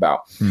talk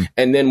about.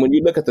 And then when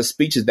you look at the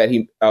speeches that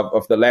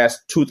of the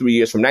last 2-3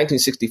 years, from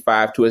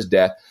 1965 to his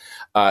death,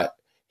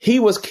 he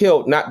was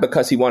killed not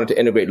because he wanted to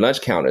integrate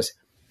lunch counters.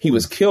 He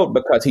was killed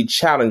because he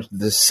challenged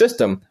the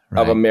system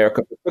of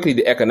America,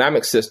 particularly the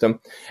economic system,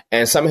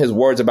 and some of his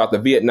words about the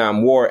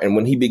Vietnam War. And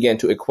when he began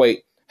to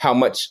equate how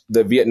much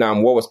the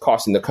Vietnam War was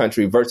costing the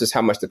country versus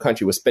how much the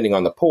country was spending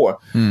on the poor.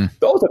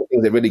 Those are the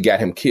things that really got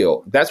him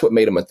killed. That's what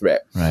made him a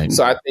threat. Right.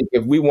 So I think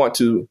if we want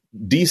to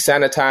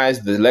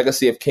desanitize the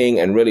legacy of King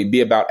and really be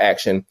about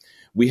action,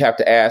 we have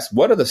to ask,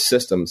 what are the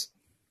systems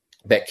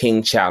that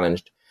King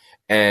challenged?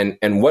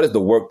 And what is the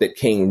work that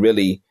King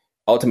really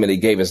ultimately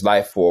gave his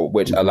life for,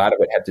 which a lot of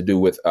it had to do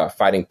with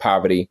fighting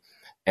poverty,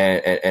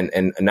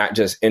 and not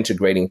just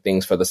integrating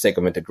things for the sake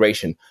of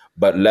integration,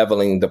 but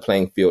leveling the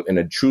playing field in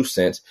a true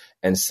sense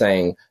and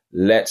saying,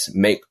 let's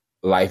make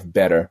life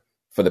better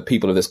for the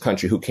people of this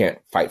country who can't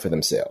fight for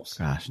themselves.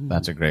 Gosh,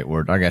 that's a great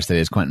word. Our guest today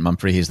is Quentin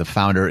Mumphrey. He's the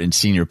founder and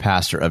senior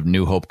pastor of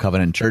New Hope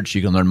Covenant Church.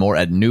 You can learn more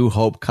at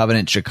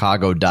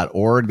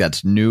newhopecovenantchicago.org.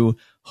 That's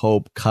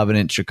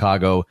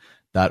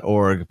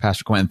newhopecovenantchicago.org.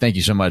 Pastor Quentin, thank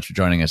you so much for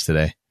joining us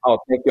today. Oh,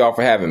 thank you all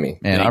for having me.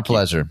 And our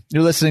pleasure.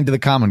 You're listening to The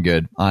Common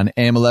Good on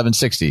AM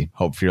 1160.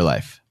 Hope for your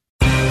life.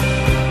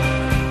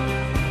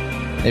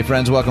 Hey,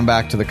 friends. Welcome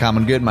back to The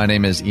Common Good. My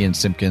name is Ian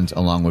Simpkins,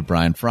 along with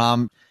Brian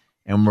Fromm.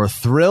 And we're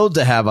thrilled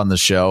to have on the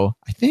show,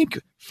 I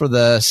think, for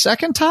the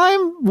second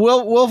time.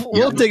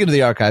 We'll dig into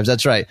the archives.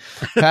 That's right.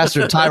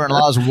 Pastor Tyrant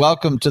Laws,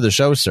 welcome to the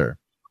show, sir.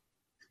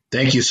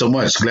 Thank you so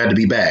much. Glad to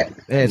be back.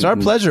 Hey, it's our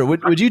pleasure.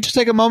 Would you just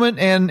take a moment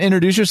and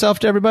introduce yourself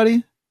to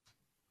everybody?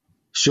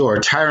 Sure.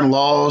 Tyrant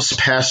Laws,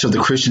 pastor of the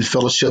Christian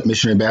Fellowship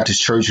Missionary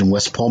Baptist Church in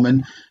West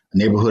Pullman, a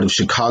neighborhood of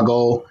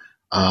Chicago.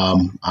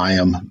 I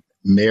am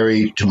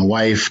married to my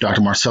wife,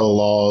 Dr. Marcella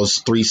Laws,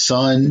 3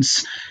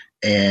 sons,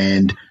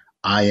 and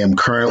I am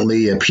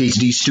currently a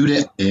PhD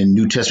student in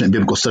New Testament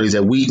Biblical Studies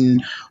at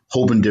Wheaton,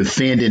 hoping to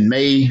defend in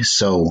May.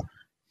 So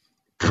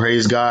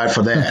praise God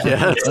for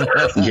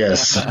that.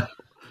 Yes.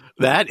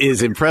 That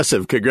is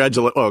impressive.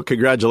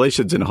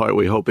 Congratulations, and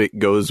we hope it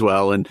goes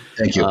well. And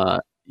thank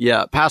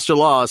you. Pastor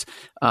Laws,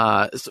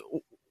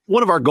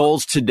 one of our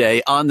goals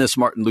today on this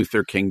Martin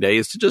Luther King Day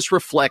is to just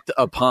reflect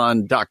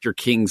upon Dr.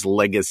 King's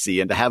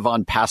legacy and to have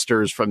on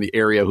pastors from the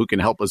area who can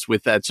help us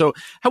with that. So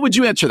how would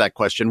you answer that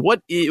question?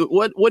 What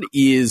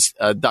is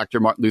Dr.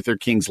 Martin Luther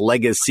King's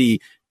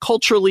legacy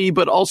culturally,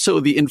 but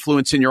also the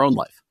influence in your own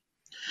life?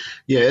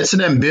 Yeah, it's an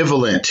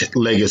ambivalent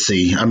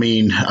legacy. I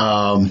mean,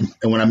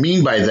 and what I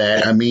mean by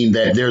that, I mean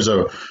that there's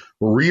a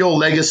real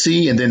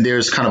legacy and then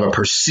there's kind of a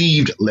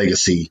perceived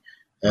legacy.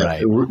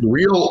 Right. A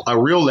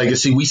real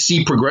legacy, we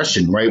see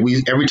progression, right?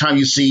 Every time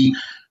you see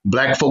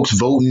Black folks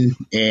voting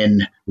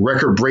and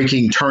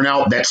record-breaking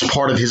turnout, that's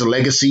part of his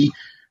legacy,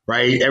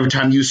 right? Every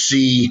time you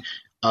see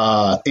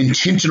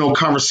intentional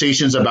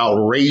conversations about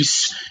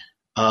race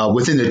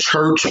within the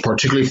church,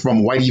 particularly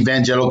from white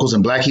evangelicals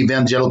and Black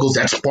evangelicals,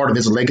 that's part of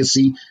his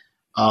legacy.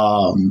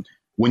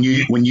 When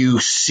you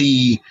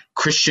see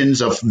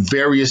Christians of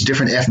various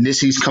different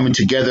ethnicities coming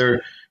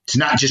together to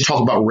not just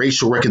talk about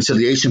racial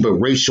reconciliation, but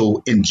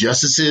racial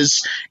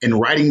injustices and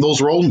righting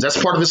those wrongs,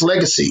 that's part of his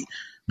legacy.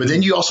 But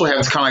then you also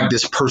have kind of like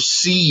this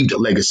perceived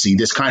legacy,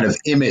 this kind of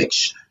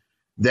image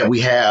that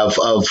we have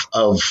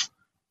of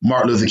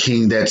Martin Luther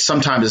King that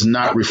sometimes is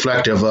not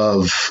reflective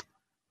of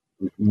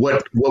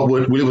what it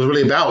was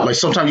really about. Like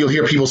sometimes you'll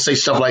hear people say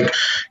stuff like,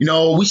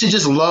 we should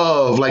just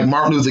love like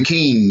Martin Luther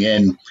King.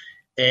 And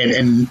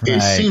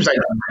it seems like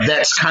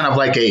that's kind of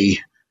like a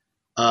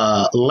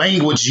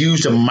language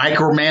used to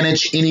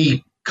micromanage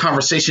any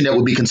conversation that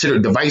would be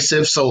considered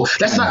divisive. So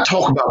let's not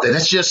talk about that.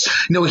 That's just,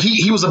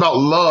 he was about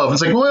love.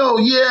 It's like, well,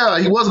 yeah,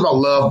 he was about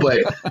love, but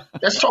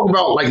let's talk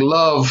about like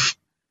love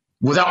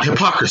without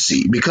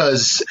hypocrisy,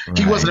 because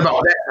he wasn't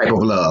about that type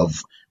of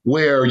love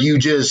where you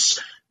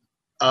just,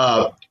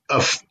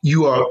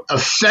 you are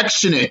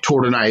affectionate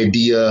toward an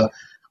idea,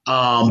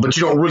 but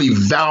you don't really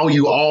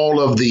value all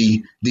of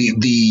you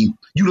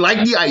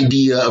like the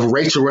idea of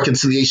racial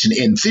reconciliation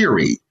in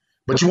theory,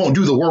 but you won't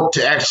do the work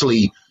to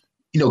actually,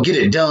 get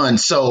it done.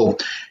 So,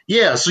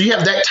 so you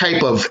have that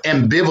type of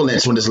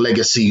ambivalence with his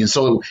legacy. And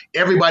so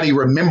everybody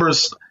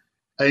remembers,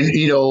 and,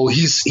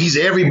 he's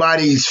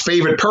everybody's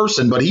favorite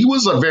person, but he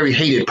was a very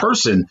hated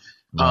person.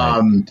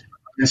 Right.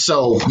 And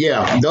so,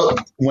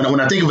 when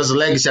I think of his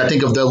legacy, I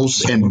think of those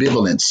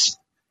ambivalence.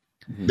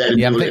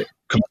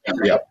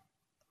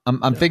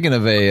 I'm thinking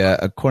of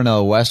a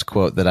Cornel West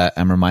quote that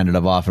I'm reminded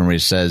of often, where he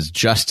says,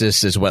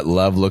 "Justice is what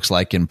love looks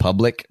like in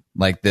public."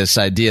 Like this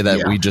idea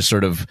that we just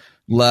sort of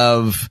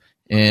love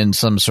in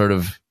some sort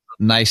of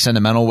nice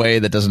sentimental way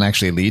that doesn't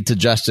actually lead to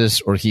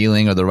justice or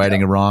healing or the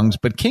righting of wrongs.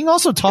 But King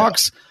also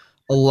talks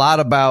a lot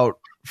about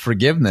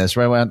forgiveness,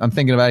 right? When I'm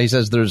thinking about it, he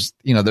says there's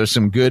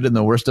some good in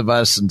the worst of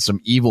us and some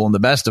evil in the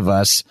best of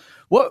us.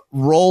 What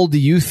role do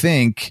you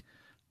think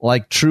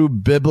like true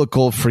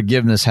biblical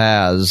forgiveness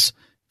has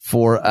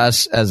for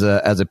us as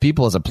a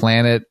people, as a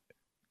planet,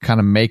 kind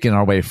of making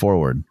our way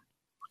forward?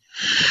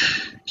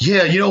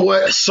 Yeah, you know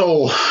what?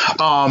 So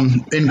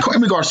in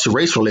regards to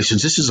race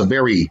relations, this is a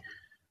very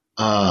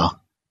hot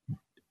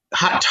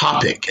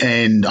topic,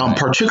 and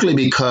particularly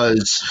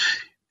because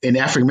in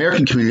the African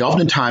American community,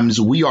 oftentimes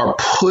we are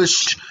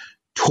pushed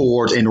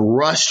towards and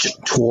rushed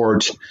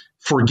towards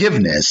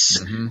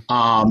forgiveness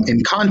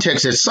in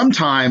contexts that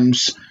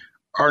sometimes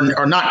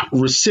are not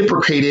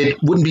reciprocated,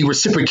 wouldn't be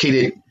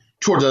reciprocated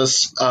towards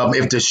us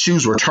if the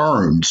shoes were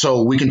turned.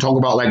 So we can talk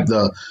about like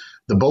the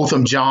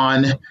Botham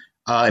John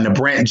and the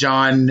Brant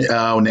John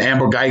and the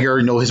Amber Geiger,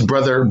 his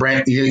brother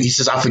Brant, he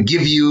says, "I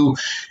forgive you."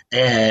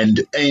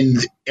 And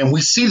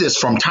we see this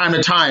from time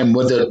to time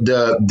with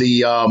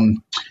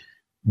the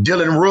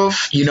Dylan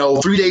Roof,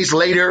 3 days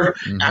later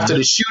after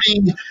the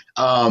shooting,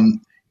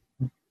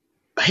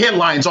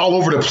 headlines all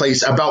over the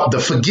place about the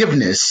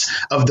forgiveness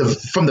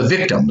from the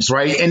victims,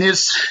 right? And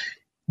it's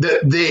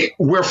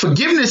where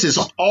forgiveness is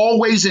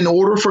always in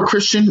order for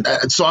Christian.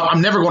 So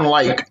I'm never going to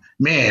like,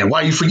 man,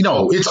 why you forgive?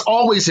 No, it's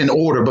always in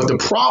order. But the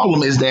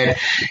problem is that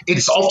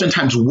it's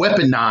oftentimes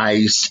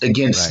weaponized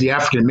against the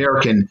African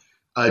American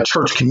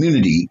church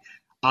community.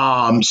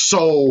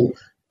 So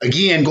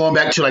again, going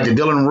back to like the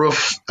Dylan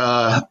Roof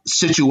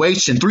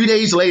situation, 3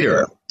 days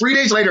later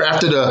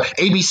after the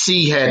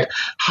ABC had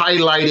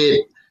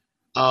highlighted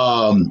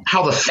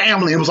how the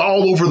family, it was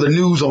all over the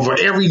news, over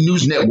every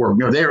news network,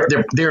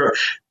 they're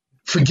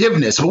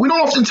forgiveness, but we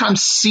don't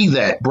oftentimes see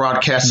that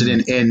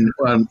broadcasted in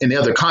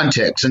other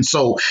contexts. And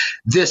so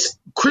this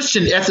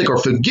Christian ethic or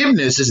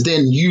forgiveness is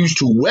then used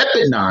to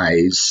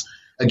weaponize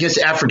against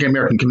the African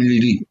American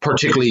community,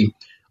 particularly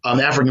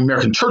the African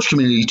American church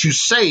community, to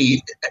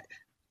say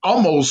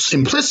almost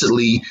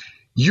implicitly,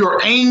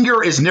 your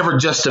anger is never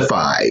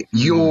justified.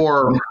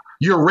 Your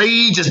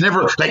rage is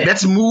never, like,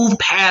 let's move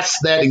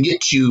past that and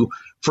get to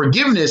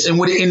forgiveness. And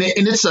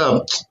it's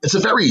a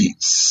very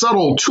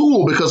subtle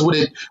tool, because what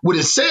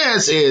it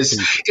says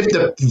is, if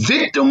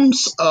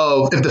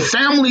the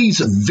family's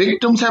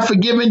victims have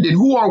forgiven, then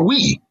who are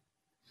we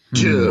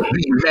to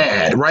be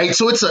mad, right?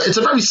 So it's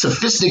a very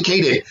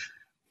sophisticated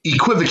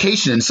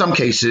equivocation in some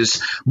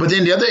cases. But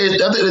then the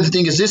other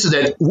thing is this, is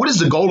that what is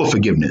the goal of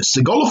forgiveness?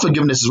 The goal of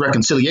forgiveness is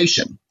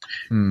reconciliation.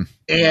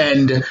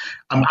 And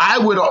I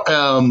would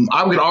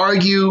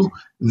argue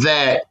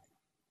that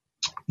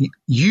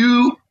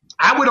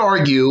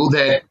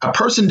a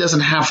person doesn't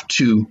have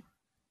to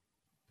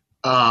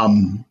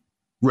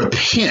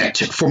repent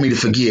for me to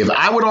forgive.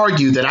 I would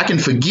argue that I can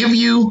forgive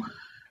you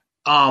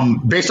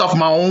based off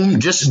my own,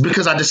 just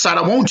because I decide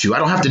I want to. I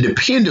don't have to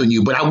depend on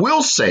you. But I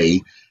will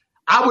say,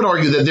 I would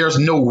argue that there's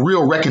no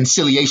real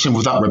reconciliation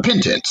without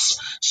repentance.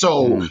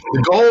 So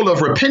the goal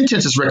of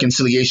repentance is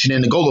reconciliation,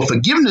 and the goal of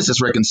forgiveness is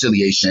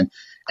reconciliation.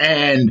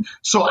 And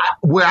so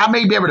where I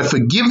may be able to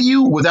forgive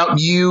you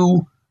without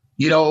you,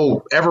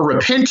 ever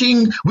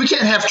repenting, we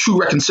can't have true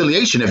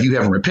reconciliation if you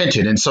haven't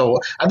repented. And so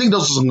I think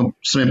those are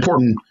some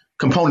important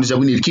components that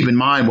we need to keep in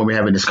mind when we're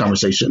having this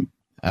conversation.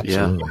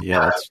 Absolutely.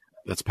 Yeah.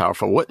 That's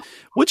powerful.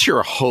 What's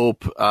your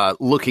hope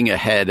looking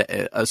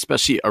ahead,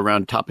 especially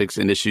around topics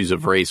and issues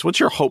of race? What's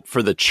your hope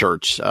for the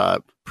church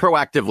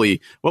proactively?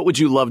 What would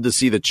you love to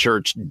see the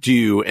church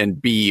do and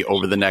be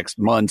over the next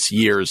months,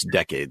 years,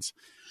 decades?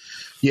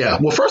 Yeah.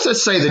 Well, first,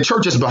 let's say the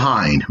church is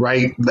behind,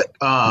 right?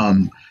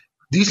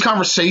 These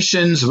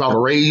conversations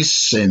about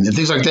race and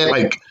things like that,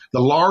 like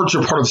the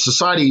larger part of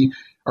society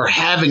are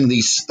having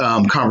these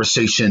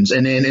conversations.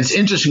 And then it's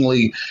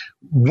interestingly,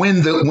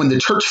 when the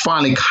church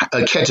finally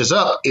catches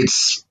up,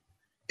 it's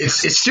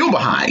still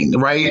behind,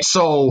 right?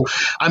 So,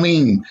 I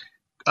mean,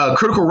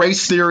 critical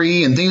race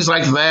theory and things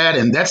like that,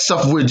 and that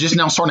stuff we're just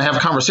now starting to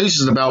have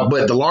conversations about,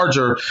 but the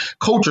larger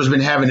culture has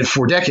been having it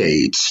for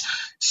decades.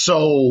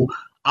 So,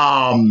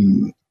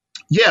 so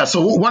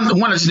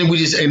one is that we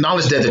just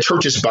acknowledge that the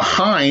church is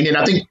behind, and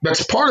I think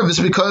that's part of this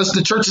because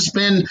the church has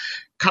been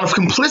kind of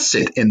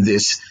complicit in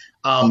this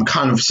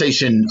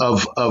conversation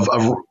of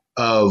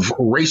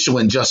racial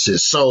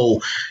injustice.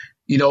 So,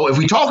 if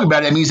we talk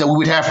about it, it means that we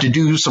would have to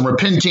do some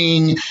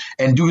repenting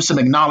and do some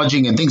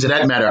acknowledging and things of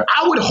that matter.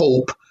 I would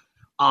hope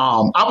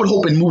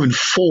in moving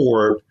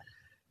forward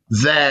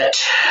that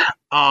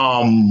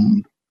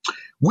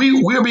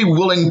we'll be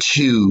willing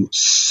to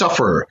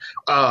suffer.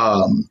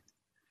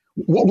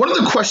 One of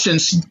the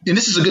questions, and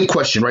this is a good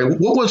question, right?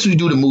 What must we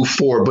do to move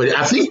forward? But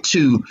I think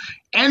to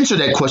answer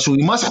that question,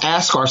 we must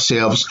ask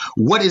ourselves,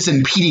 what is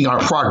impeding our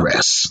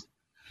progress?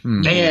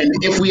 And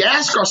if we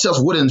ask ourselves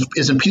what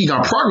is impeding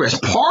our progress,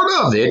 part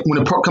of it, when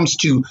it comes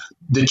to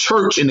the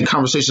church and the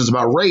conversations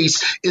about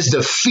race, is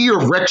the fear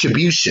of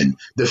retribution,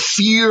 the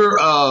fear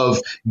of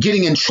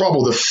getting in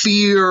trouble, the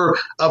fear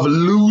of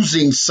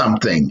losing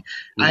something.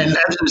 And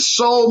there's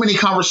so many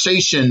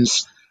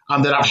conversations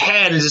that I've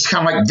had, is just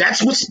kind of like,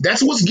 that's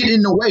what's getting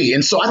in the way.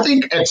 And so I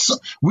think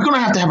we're going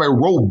to have a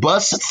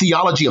robust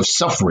theology of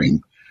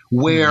suffering,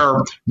 where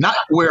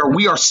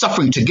we are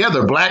suffering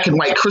together. Black and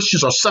white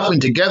Christians are suffering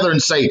together and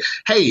say,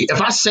 hey,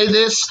 if I say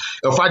this,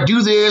 if I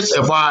do this,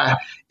 if I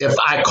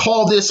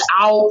call this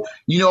out,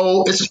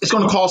 it's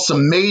going to cause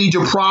some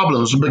major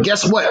problems. But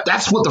guess what?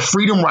 That's what the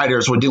Freedom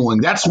Riders were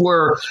doing. That's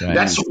what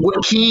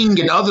King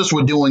and others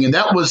were doing.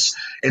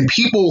 And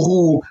people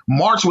who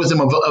marched with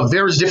them of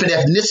various different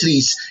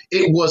ethnicities,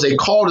 it was a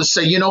call to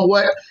say, you know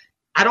what?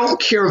 I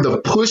don't care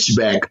the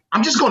pushback.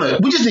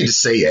 We just need to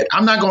say it.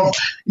 I'm not going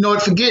to,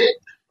 forget,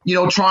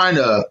 trying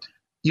to,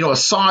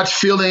 assuage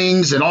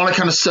feelings and all that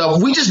kind of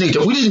stuff. We just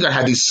got to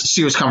have these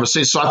serious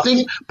conversations. So I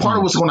think part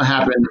of what's going to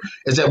happen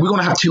is that we're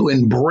going to have to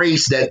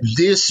embrace that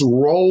this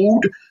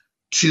road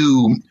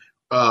to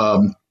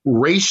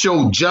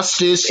racial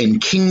justice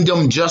and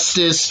kingdom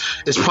justice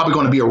is probably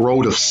going to be a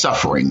road of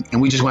suffering,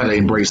 and we just want to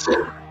embrace it.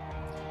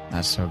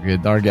 That's so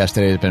good. Our guest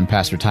today has been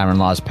Pastor Tyron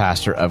Laws,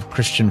 pastor of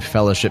Christian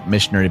Fellowship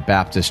Missionary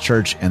Baptist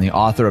Church and the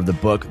author of the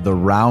book, The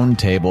Round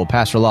Table.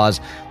 Pastor Laws,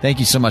 thank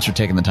you so much for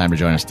taking the time to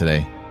join us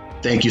today.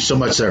 Thank you so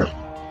much, sir.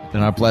 It's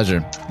been our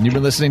pleasure. And you've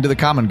been listening to The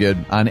Common Good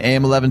on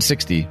AM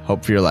 1160,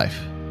 Hope for Your Life.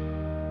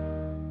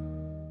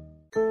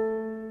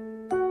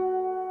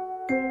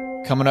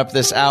 Coming up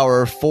this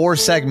hour, 4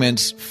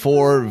 segments,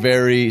 4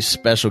 very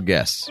special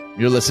guests.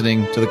 You're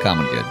listening to The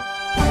Common Good.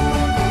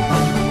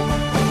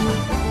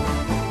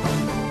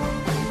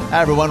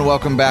 Hi, everyone.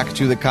 Welcome back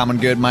to The Common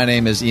Good. My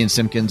name is Ian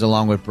Simpkins,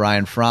 along with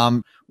Brian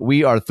Fromm.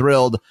 We are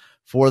thrilled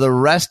for the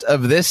rest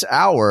of this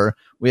hour.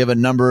 We have a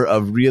number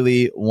of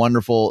really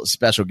wonderful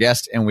special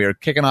guests, and we are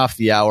kicking off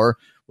the hour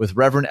with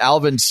Reverend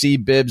Alvin C.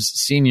 Bibbs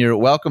Sr.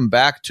 Welcome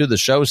back to the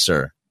show,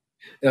 sir.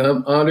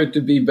 I'm honored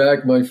to be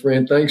back, my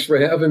friend. Thanks for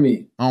having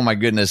me. Oh my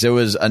goodness, it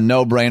was a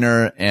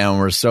no-brainer, and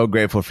we're so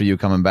grateful for you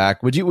coming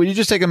back. Would you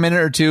just take a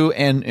minute or two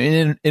and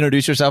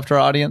introduce yourself to our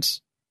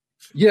audience?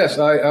 Yes,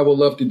 I would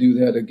love to do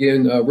that.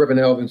 Again, Reverend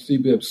Alvin C.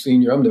 Bibb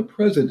Sr., I'm the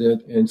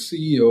president and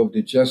CEO of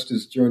the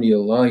Justice Journey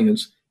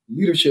Alliance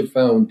Leadership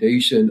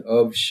Foundation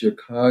of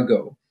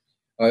Chicago.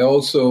 I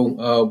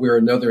also wear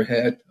another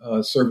hat,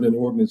 serving an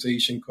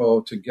organization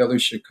called Together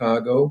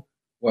Chicago,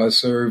 where I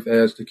serve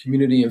as the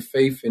Community and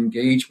Faith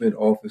Engagement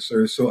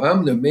Officer. So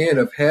I'm the man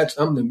of hats,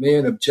 I'm the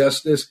man of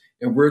justice,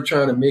 and we're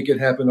trying to make it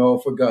happen all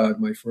for God,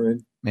 my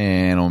friend.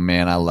 Man, oh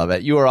man, I love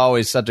it. You are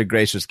always such a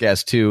gracious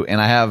guest too,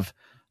 and I have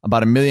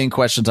about 1 million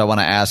questions I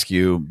want to ask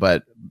you,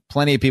 but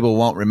plenty of people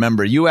won't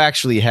remember. You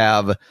actually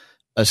have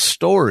a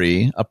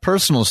story, a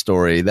personal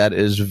story that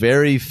is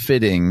very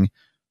fitting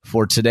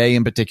for today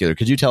in particular.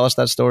 Could you tell us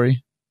that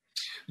story?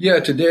 Yeah,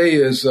 today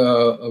is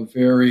a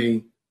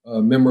very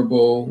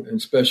memorable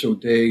and special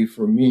day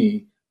for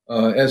me.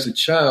 As a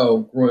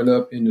child growing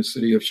up in the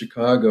city of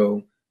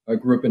Chicago, I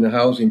grew up in the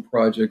housing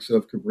projects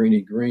of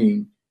Cabrini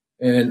Green.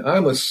 And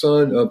I'm a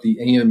son of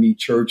the AME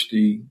Church,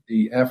 the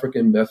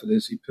African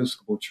Methodist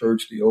Episcopal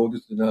Church, the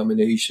oldest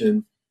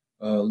denomination,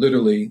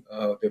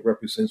 that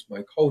represents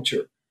my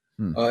culture.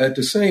 At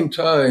the same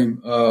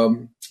time,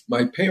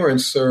 my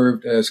parents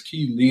served as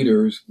key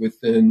leaders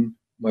within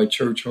my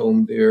church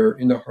home there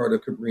in the heart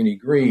of Cabrini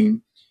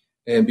Green.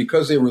 And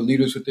because they were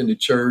leaders within the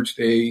church,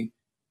 they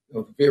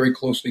were very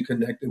closely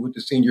connected with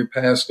the senior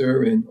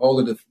pastor, and all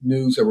of the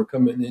news that were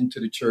coming into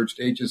the church,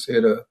 they just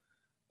had a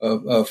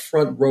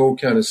front row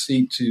kind of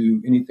seat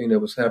to anything that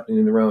was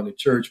happening around the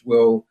church.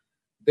 Well,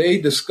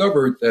 they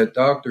discovered that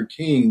Dr.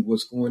 King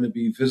was going to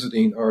be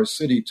visiting our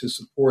city to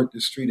support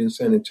the street and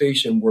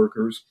sanitation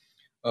workers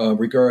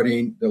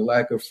regarding the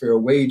lack of fair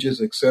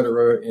wages, et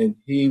cetera. And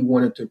he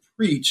wanted to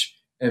preach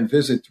and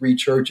visit 3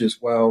 churches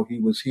while he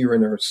was here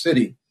in our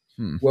city.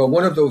 Well,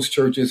 one of those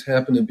churches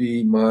happened to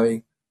be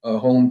my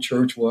home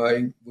church where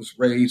I was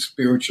raised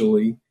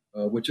spiritually,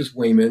 which is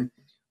Wayman.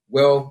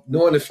 Well,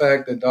 knowing the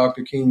fact that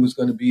Dr. King was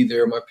going to be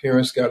there, my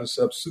parents got us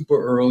up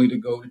super early to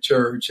go to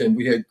church, and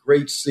we had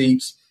great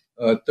seats,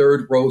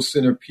 3rd row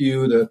center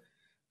pew.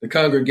 The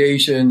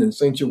congregation and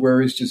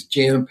sanctuaries just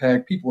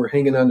jam-packed. People were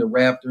hanging on the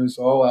rafters,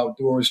 all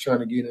outdoors trying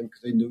to get in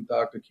because they knew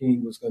Dr.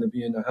 King was going to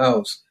be in the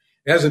house.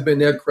 It hasn't been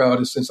that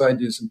crowded since I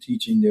did some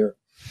teaching there.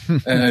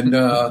 And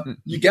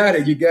you got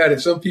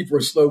it. Some people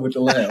are slow with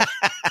the laugh.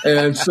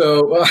 And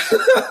so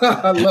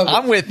I love it.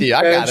 I'm with you.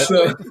 I got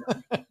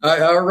it.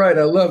 All right.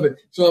 I love it.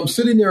 So I'm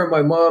sitting there in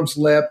my mom's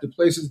lap. The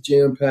place is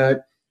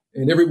jam-packed,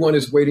 and everyone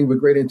is waiting with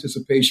great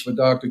anticipation for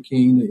Dr.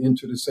 King to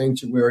enter the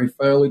sanctuary.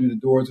 Finally, the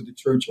doors of the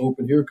church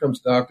open. Here comes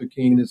Dr.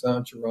 King and his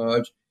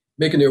entourage,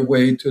 making their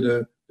way to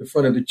the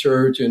front of the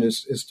church. And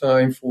it's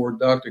time for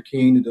Dr.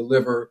 King to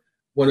deliver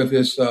one of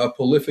his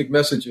prolific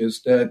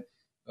messages that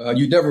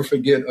you never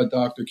forget a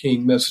Dr.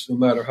 King message, no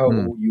matter how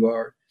old you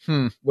are.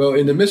 Well,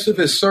 in the midst of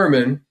his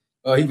sermon,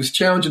 he was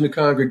challenging the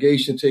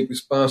congregation to take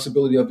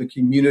responsibility of the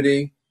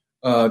community,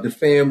 the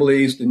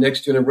families, the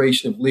next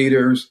generation of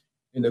leaders.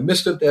 In the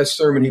midst of that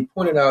sermon, he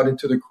pointed out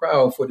into the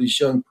crowd for this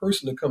young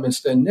person to come and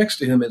stand next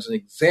to him as an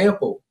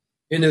example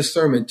in his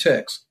sermon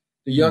text.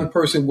 The young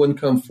person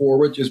wouldn't come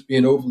forward, just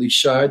being overly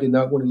shy, did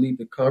not want to leave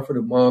the comfort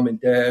of mom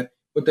and dad,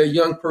 but that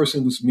young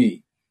person was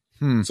me.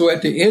 So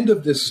at the end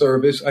of this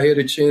service, I had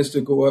a chance to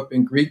go up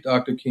and greet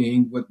Dr.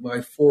 King with my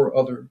 4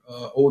 other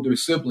older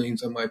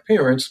siblings and my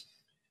parents.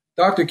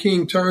 Dr.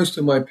 King turns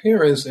to my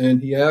parents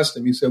and he asked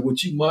them, he said,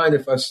 "Would you mind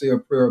if I say a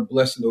prayer of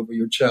blessing over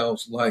your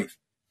child's life?"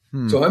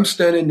 So I'm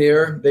standing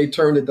there. They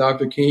turned to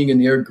Dr. King and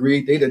they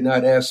agreed. They did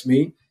not ask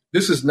me.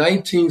 This is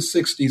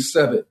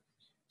 1967.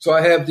 So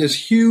I have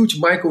this huge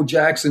Michael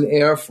Jackson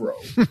afro.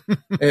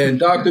 And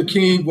Dr.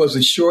 King was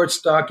a short,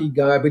 stocky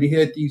guy, but he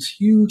had these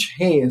huge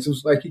hands. It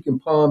was like he can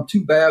palm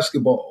 2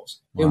 basketballs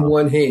in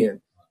one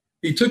hand.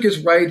 He took his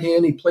right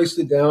hand, he placed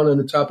it down on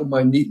the top of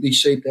my neatly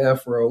shaped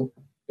afro,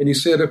 and he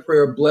said a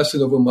prayer of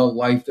blessing over my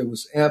life that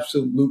was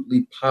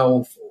absolutely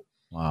powerful.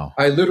 Wow.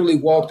 I literally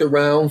walked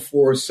around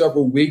for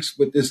several weeks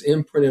with this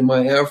imprint in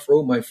my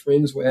afro. My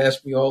friends would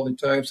ask me all the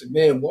time, said,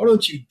 "Man, why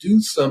don't you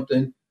do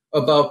something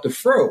about the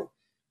fro?"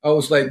 I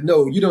was like,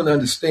 "No, you don't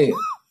understand.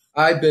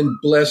 I've been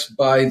blessed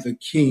by the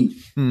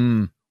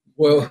King."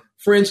 Well,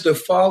 friends, the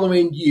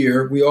following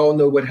year, we all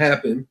know what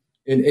happened.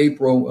 In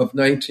April of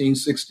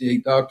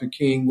 1968, Dr.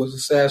 King was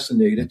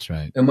assassinated. That's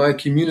right. And my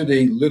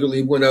community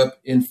literally went up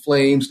in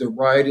flames. The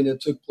rioting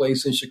that took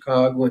place in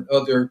Chicago and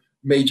other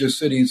major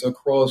cities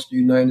across the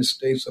United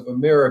States of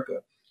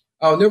America.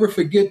 I'll never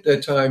forget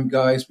that time,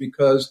 guys,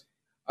 because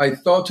I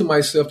thought to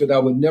myself that I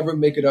would never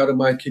make it out of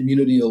my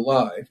community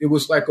alive. It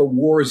was like a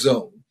war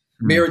zone.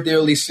 Mayor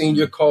Daley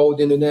Sr.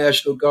 called in the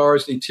National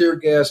Guards. They tear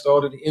gassed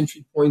all of the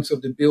entry points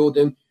of the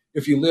building.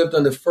 If you lived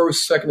on the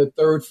 1st, 2nd, or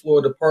 3rd floor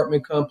of the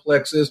apartment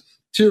complexes,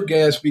 tear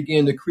gas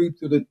began to creep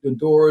through the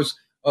doors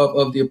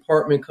of the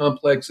apartment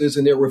complexes.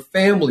 And there were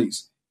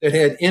families that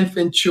had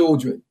infant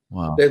children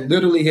that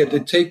literally had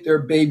to take their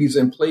babies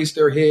and place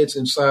their heads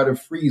inside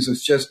of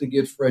freezers just to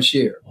get fresh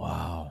air.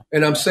 Wow.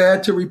 And I'm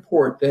sad to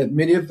report that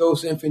many of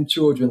those infant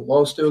children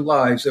lost their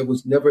lives that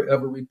was never,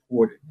 ever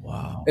reported.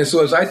 Wow. And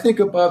so as I think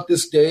about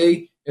this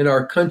day in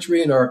our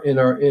country and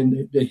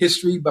in the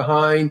history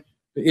behind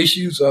the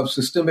issues of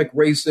systemic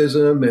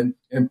racism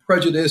and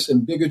prejudice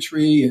and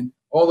bigotry and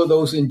all of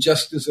those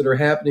injustices that are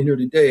happening here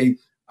today,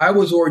 I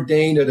was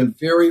ordained at a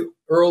very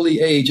early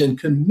age and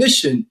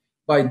commissioned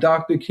by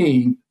Dr.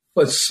 King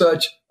for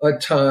such a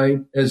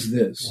time as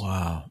this.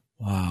 Wow.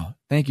 Wow.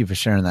 Thank you for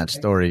sharing that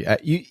story.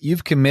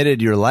 You've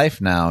committed your life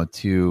now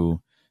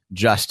to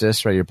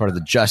justice, right? You're part of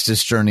the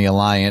Justice Journey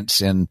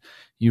Alliance, and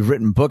you've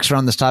written books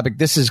around this topic.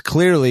 This is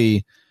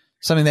clearly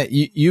something that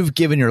you've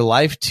given your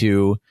life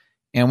to.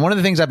 And one of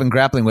the things I've been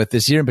grappling with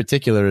this year in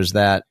particular is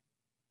that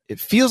it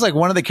feels like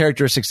one of the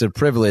characteristics of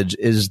privilege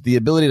is the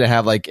ability to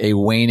have like a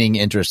waning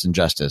interest in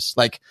justice.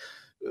 Like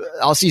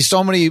I'll see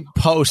so many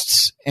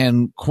posts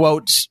and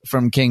quotes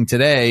from King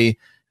today,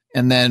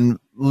 and then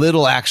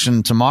little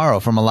action tomorrow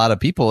from a lot of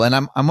people. And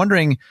I'm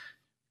wondering,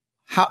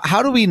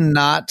 how do we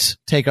not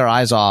take our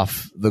eyes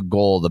off the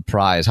goal, the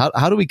prize?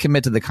 How do we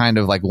commit to the kind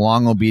of like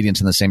long obedience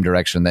in the same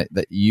direction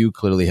that you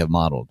clearly have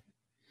modeled?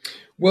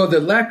 Well, the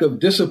lack of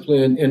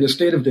discipline and the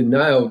state of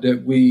denial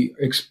that we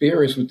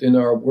experience within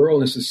our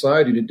world and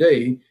society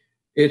today,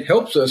 it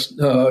helps us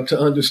to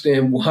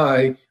understand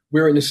why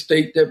we're in the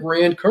state that we're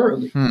in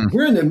currently.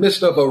 We're in the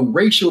midst of a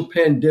racial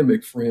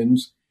pandemic,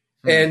 friends.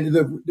 And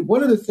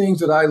one of the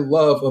things that I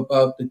love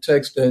about the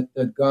text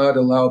that God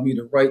allowed me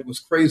to write was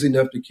Crazy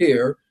Enough to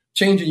Care,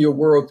 changing your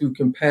world through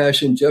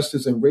compassion,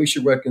 justice, and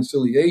racial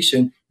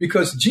reconciliation,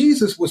 because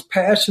Jesus was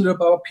passionate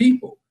about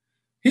people.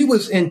 He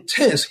was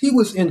intense. He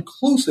was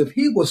inclusive.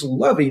 He was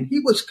loving. He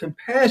was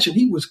compassionate.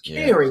 He was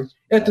caring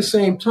at the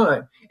same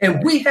time.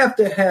 And we have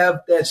to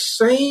have that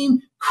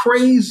same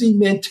crazy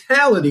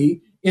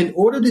mentality in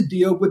order to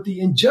deal with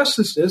the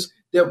injustices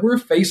that we're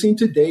facing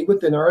today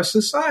within our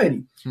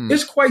society.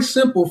 It's quite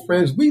simple,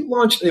 friends. We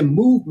launched a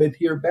movement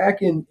here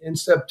back in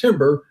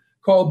September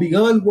called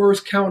Beyond Words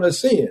Count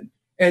Us In.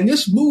 And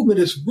this movement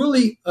is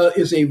really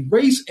is a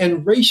race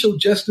and racial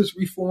justice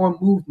reform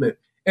movement.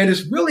 And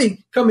it's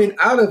really coming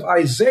out of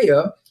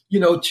Isaiah,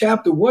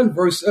 chapter 1,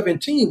 verse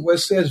 17, where it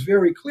says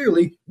very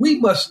clearly, we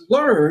must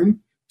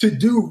learn to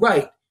do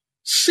right,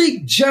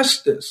 seek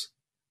justice,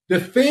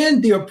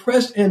 defend the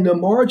oppressed and the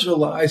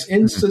marginalized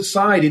in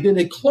society. Then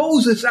it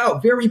closes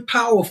out very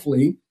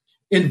powerfully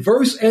in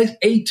verse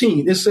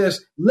 18. It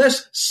says,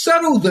 let's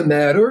settle the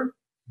matter.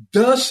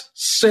 Thus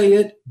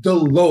saith the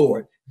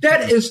Lord.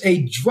 That is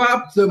a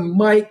drop the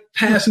mic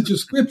passage of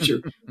scripture.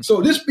 So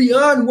this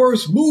Beyond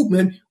Words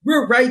movement,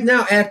 we're right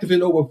now active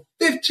in over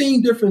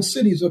 15 different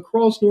cities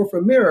across North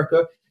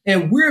America.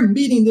 And we're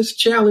meeting this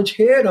challenge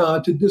head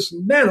on to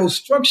dismantle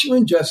structural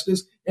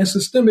injustice and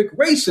systemic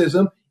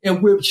racism.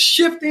 And we're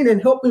shifting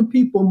and helping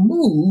people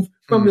move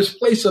from this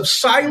place of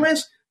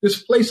silence,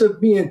 this place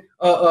of being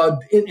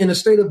in a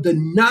state of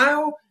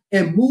denial,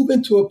 and move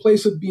into a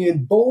place of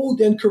being bold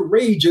and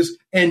courageous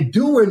and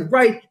doing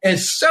right and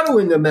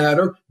settling the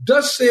matter.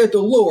 Thus saith the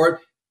Lord,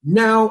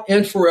 now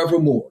and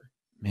forevermore.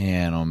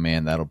 Man, oh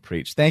man, that'll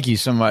preach. Thank you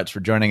so much for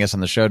joining us on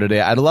the show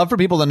today. I'd love for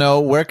people to know,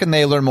 where can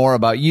they learn more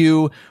about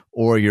you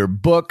or your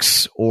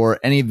books or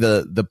any of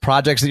the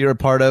projects that you're a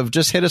part of?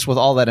 Just hit us with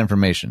all that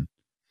information.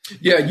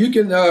 Yeah, you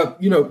can,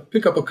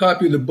 pick up a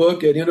copy of the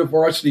book at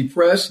InterVarsity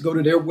Press. Go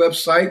to their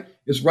website.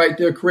 It's right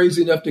there,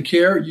 Crazy Enough to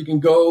Care. You can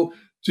go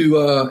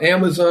to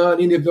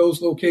Amazon, any of those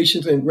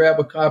locations, and grab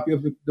a copy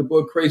of the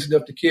book, Crazy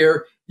Enough to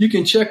Care. You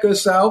can check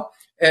us out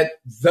at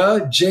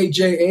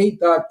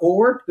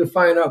thejja.org to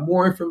find out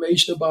more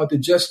information about the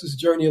Justice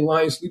Journey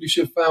Alliance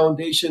Leadership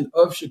Foundation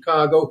of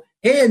Chicago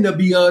and the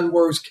Beyond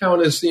Words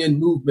Count Us In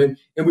movement.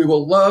 And we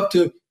will love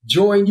to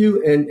join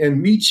you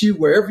and meet you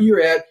wherever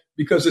you're at,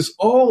 because it's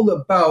all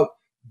about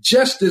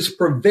justice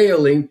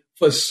prevailing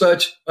for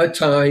such a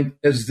time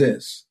as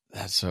this.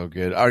 That's so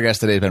good. Our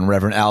guest today has been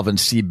Reverend Alvin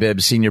C.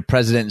 Bibbs, Senior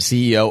President and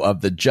CEO of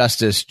the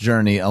Justice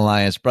Journey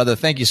Alliance. Brother,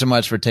 thank you so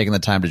much for taking the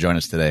time to join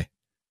us today.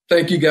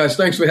 Thank you, guys.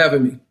 Thanks for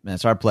having me.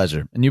 It's our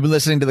pleasure. And you've been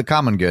listening to The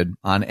Common Good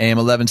on AM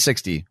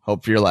 1160.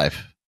 Hope for your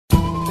life.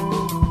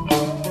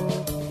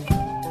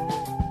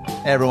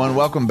 Hey, everyone.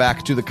 Welcome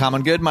back to The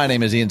Common Good. My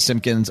name is Ian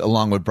Simpkins,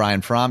 along with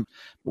Brian Fromm.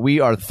 We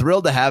are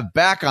thrilled to have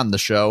back on the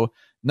show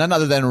none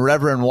other than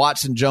Reverend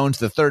Watson Jones,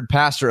 the third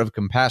pastor of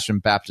Compassion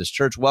Baptist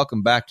Church.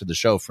 Welcome back to the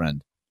show,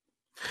 friend.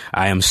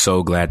 I am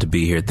so glad to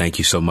be here. Thank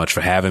you so much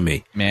for having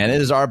me. Man, it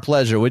is our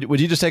pleasure.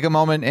 Would you just take a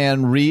moment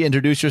and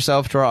reintroduce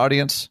yourself to our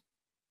audience?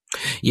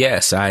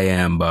 Yes, I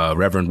am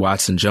Reverend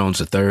Watson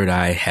Jones III.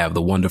 I have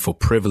the wonderful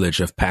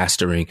privilege of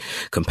pastoring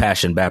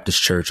Compassion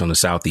Baptist Church on the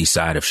southeast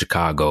side of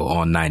Chicago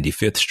on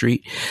 95th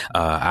Street.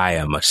 I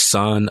am a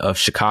son of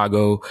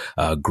Chicago,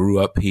 grew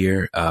up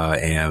here,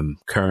 am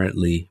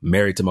currently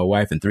married to my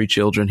wife and 3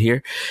 children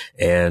here,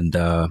 and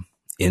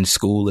in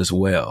school as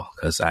well,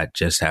 because I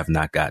just have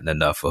not gotten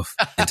enough of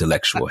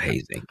intellectual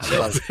hazing.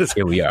 So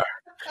here we are.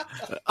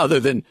 other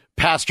than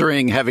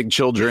pastoring, having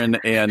children,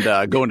 and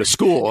going to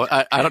school.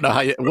 I don't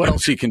know what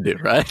else you can do,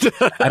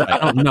 right? I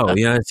don't know.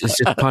 Yeah, it's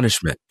just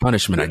punishment,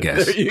 I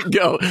guess.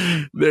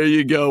 There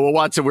you go. Well,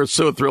 Watson, we're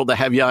so thrilled to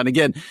have you on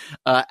again.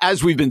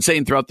 As we've been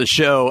saying throughout the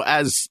show,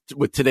 as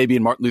with today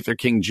being Martin Luther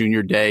King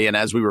Jr. Day, and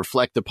as we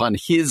reflect upon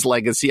his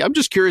legacy, I'm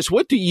just curious,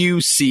 what do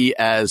you see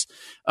as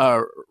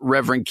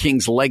Reverend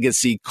King's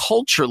legacy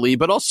culturally,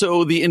 but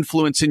also the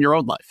influence in your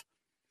own life?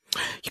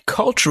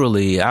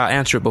 Culturally, I'll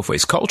answer it both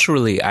ways.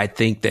 Culturally, I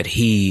think that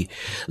he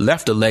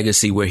left a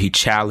legacy where he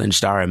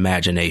challenged our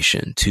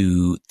imagination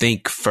to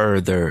think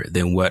further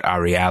than what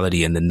our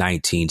reality in the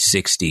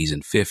 1960s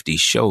and 50s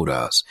showed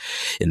us.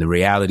 In the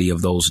reality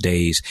of those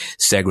days,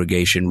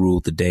 segregation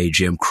ruled the day.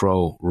 Jim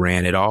Crow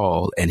ran it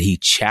all. And he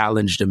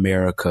challenged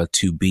America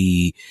to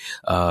be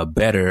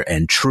better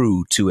and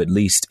true to at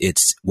least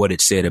what it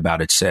said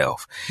about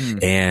itself.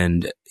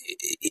 And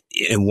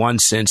in one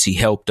sense, he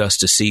helped us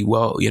to see,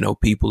 well,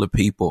 people are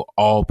people,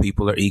 all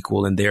people are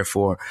equal and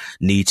therefore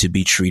need to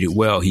be treated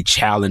well. He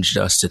challenged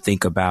us to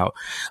think about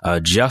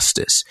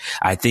justice.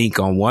 I think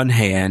on one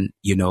hand,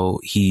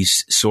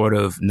 he's sort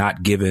of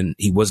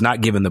he was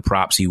not given the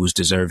props he was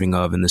deserving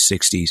of in the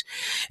 60s.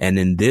 And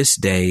in this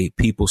day,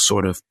 people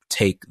sort of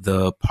take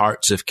the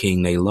parts of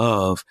King they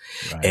love,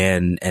 right,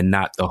 and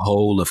not the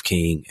whole of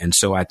King. And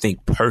so I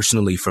think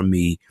personally for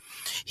me,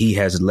 he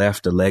has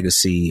left a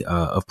legacy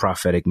of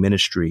prophetic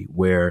ministry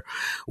where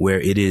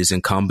it is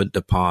incumbent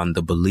upon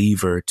the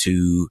believer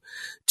to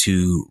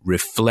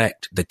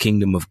reflect the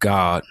kingdom of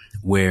God,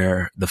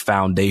 where the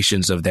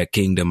foundations of that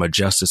kingdom are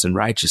justice and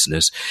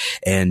righteousness,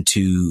 and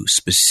to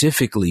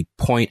specifically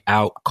point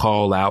out,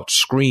 call out,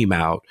 scream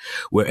out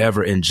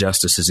wherever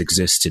injustices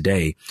exist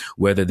today,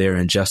 whether they're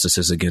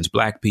injustices against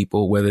Black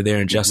people, whether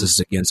they're injustices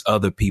against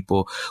other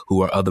people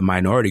who are other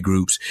minority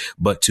groups,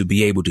 but to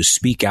be able to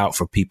speak out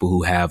for people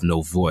who have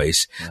no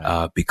voice,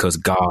 because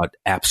God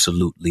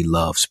absolutely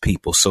loves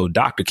people. So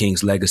Dr.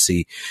 King's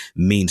legacy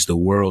means the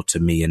world to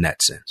me in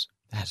that sense.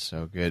 That's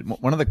so good.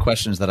 One of the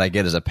questions that I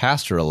get as a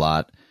pastor a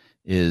lot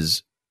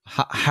is,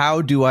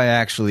 how do I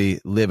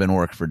actually live and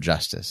work for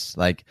justice?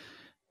 Like,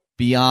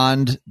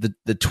 beyond the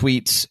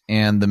tweets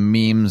and the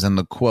memes and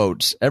the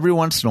quotes, every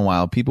once in a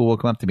while, people will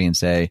come up to me and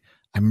say,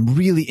 I'm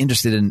really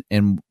interested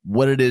in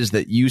what it is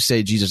that you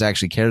say Jesus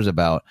actually cares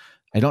about.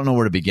 I don't know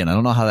where to begin. I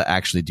don't know how to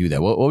actually do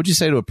that. What would you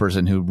say to a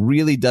person who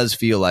really does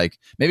feel like,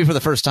 maybe for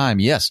the first time,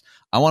 yes,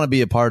 I want to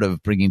be a part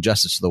of bringing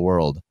justice to the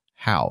world?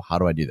 How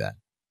do I do that?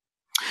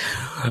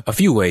 A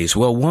few ways.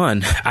 Well,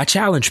 one, I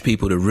challenge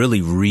people to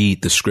really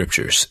read the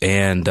scriptures.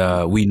 And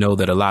we know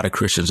that a lot of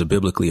Christians are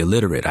biblically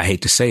illiterate. I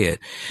hate to say it.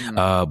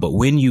 But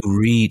when you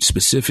read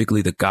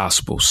specifically the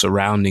gospel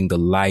surrounding the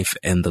life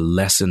and the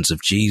lessons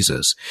of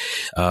Jesus,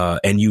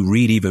 and you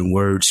read even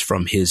words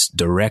from his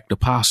direct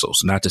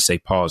apostles, not to say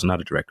Paul is not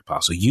a direct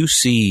apostle, you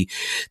see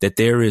that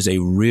there is a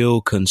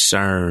real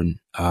concern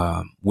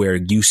where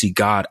you see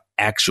God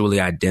actually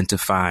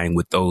identifying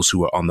with those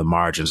who are on the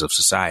margins of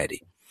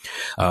society.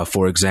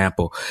 For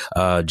example,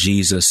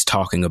 Jesus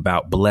talking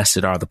about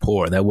blessed are the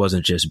poor. That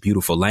wasn't just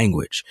beautiful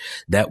language.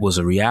 That was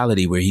a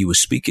reality where he was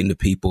speaking to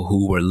people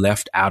who were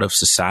left out of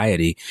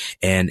society,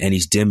 and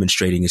he's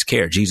demonstrating his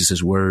care.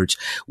 Jesus' words,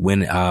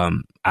 when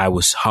I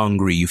was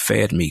hungry, you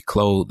fed me,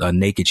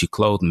 naked, you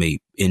clothed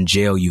me, in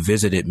jail, you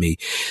visited me.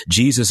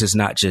 Jesus is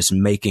not just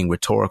making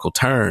rhetorical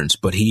turns,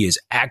 but he is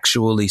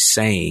actually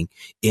saying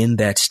in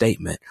that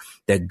statement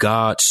that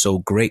God so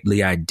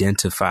greatly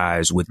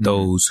identifies with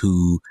those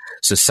who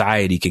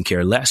society can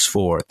care less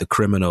for, the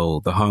criminal,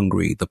 the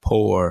hungry, the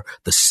poor,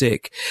 the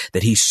sick,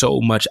 that he so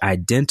much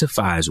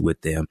identifies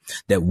with them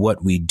that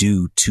what we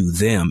do to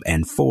them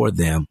and for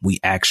them, we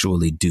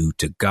actually do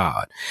to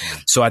God.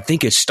 So I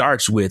think it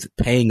starts with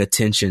paying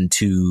attention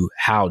to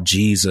how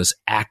Jesus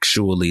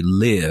actually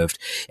lived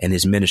and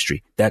his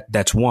ministry.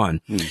 That's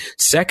one.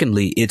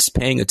 Secondly, it's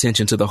paying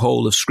attention to the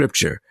whole of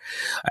Scripture.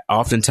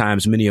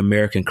 Oftentimes, many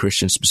American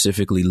Christians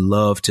specifically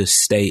love to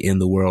stay in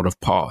the world of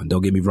Paul. And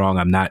don't get me wrong,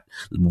 I'm not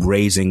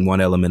raising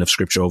one element of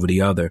Scripture over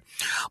the other,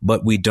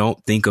 but we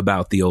don't think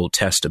about the Old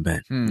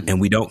Testament, and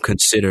we don't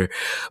consider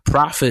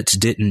prophets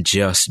didn't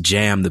just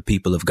jam the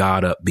people of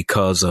God up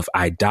because of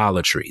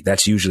idolatry.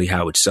 That's usually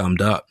how it's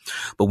summed up.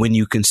 But when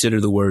you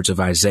consider the words of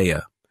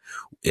Isaiah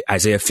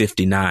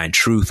 59,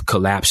 truth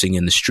collapsing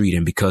in the street.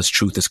 And because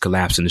truth is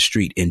collapsing in the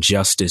street,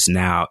 injustice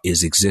now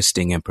is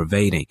existing and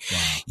pervading. Wow.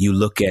 You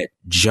look at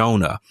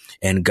Jonah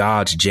and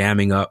God's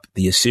jamming up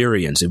the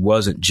Assyrians. It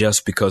wasn't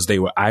just because they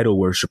were idol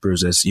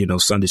worshipers, as,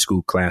 Sunday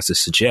school classes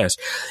suggest.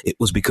 It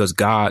was because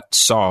God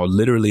saw,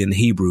 literally in the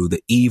Hebrew,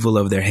 the evil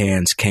of their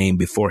hands came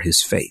before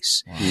his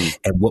face. Wow.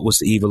 And what was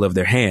the evil of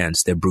their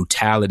hands? Their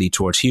brutality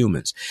towards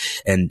humans.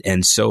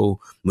 And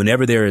so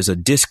whenever there is a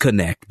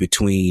disconnect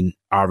between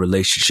our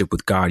relationship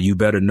with God, you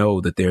better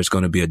know that there's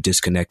going to be a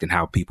disconnect in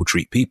how people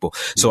treat people.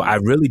 So I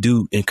really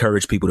do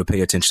encourage people to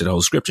pay attention to the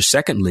whole Scripture.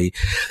 Secondly,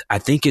 I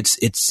think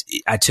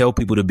I tell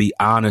people to be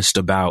honest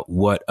about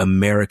what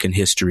American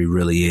history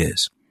really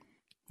is.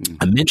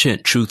 I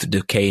mentioned truth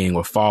decaying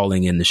or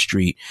falling in the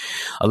street.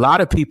 A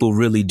lot of people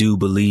really do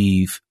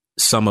believe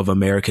some of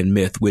American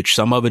myth, which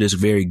some of it is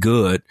very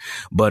good,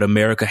 but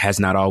America has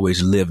not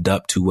always lived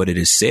up to what it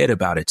has said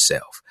about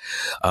itself.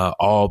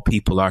 All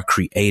people are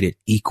created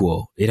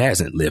equal. It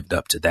hasn't lived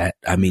up to that.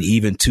 I mean,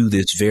 even to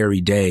this very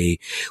day,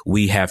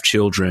 we have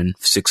children,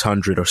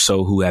 600 or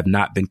so, who have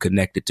not been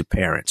connected to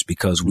parents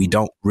because we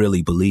don't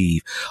really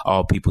believe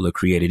all people are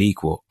created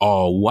equal.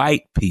 All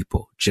white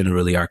people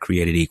generally are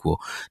created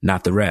equal,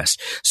 not the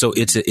rest. So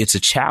it's a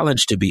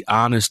challenge to be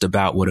honest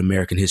about what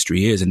American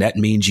history is. And that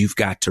means you've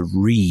got to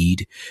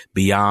read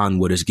beyond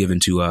what is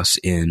given to us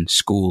in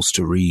schools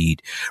to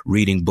read,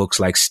 reading books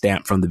like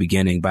Stamped from the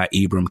Beginning by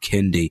Ibram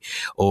Kendi,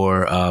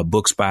 or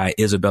books by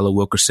Isabella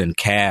Wilkerson,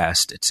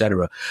 Caste,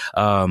 etc.,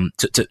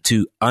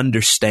 to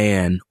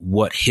understand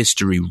what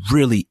history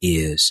really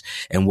is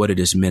and what it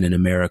has meant in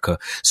America,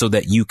 so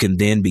that you can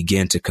then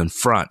begin to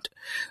confront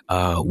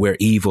where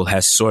evil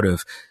has sort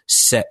of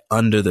set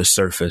under the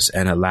surface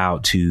and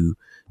allowed to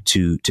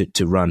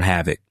run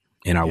havoc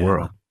in our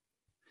world.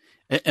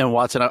 And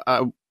Watson,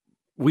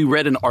 we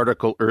read an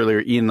article earlier.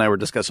 Ian and I were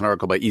discussing an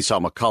article by Esau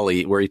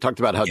McCaulley where he talked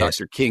about how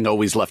Dr. King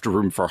always left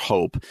room for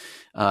hope.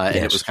 And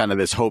it was kind of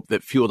this hope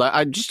that fueled.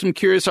 I just am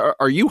curious,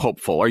 are you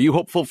hopeful? Are you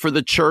hopeful for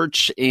the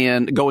church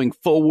and going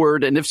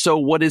forward? And if so,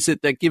 what is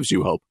it that gives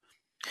you hope?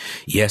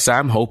 Yes,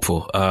 I'm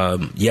hopeful.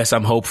 Yes,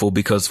 I'm hopeful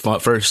because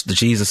first,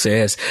 Jesus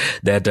says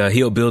that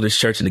he'll build his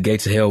church and the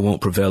gates of hell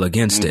won't prevail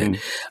against it.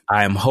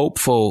 I am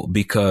hopeful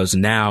because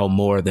now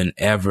more than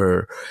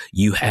ever,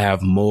 you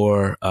have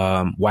more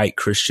white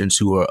Christians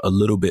who are a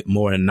little bit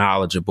more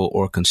knowledgeable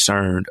or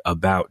concerned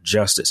about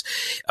justice.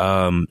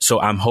 So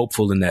I'm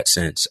hopeful in that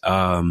sense,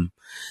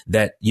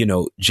 that, you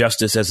know,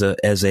 justice as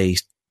a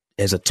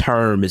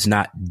term is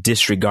not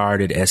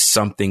disregarded as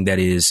something that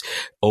is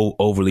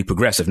overly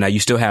progressive. Now, you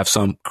still have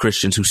some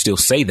Christians who still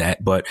say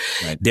that, but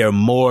there are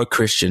more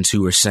Christians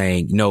who are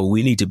saying, no,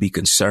 we need to be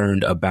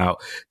concerned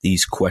about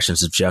these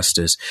questions of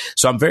justice.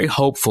 So I'm very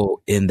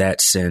hopeful in that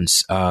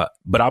sense.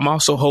 But I'm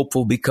also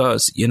hopeful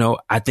because, you know,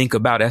 I think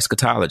about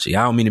eschatology.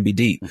 I don't mean to be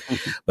deep,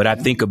 but I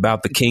think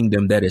about the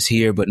kingdom that is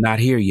here, but not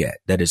here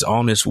yet, that is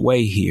on its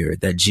way here,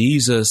 that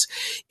Jesus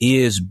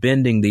is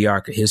bending the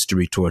arc of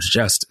history towards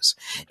justice.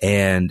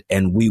 And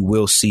we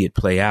will see it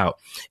play out.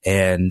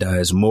 And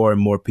as more and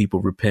more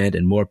people repent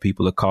and more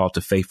people are called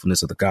to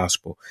faithfulness of the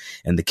gospel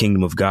and the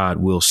kingdom of God,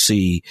 we'll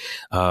see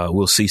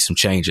some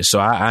changes. So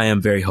I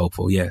am very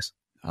hopeful. Yes.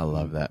 I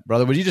love that.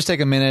 Brother, would you just take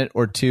a minute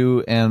or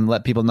two and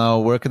let people know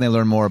where can they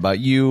learn more about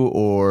you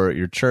or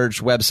your church,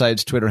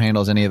 websites, Twitter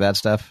handles, any of that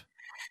stuff?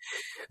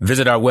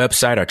 Visit our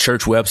website, our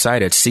church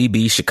website at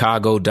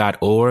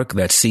cbchicago.org.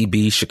 That's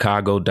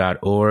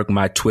cbchicago.org.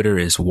 My Twitter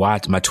and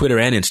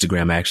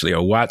Instagram actually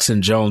are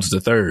Watson Jones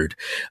III,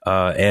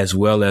 as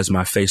well as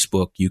my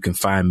Facebook. You can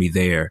find me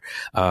there.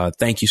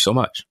 Thank you so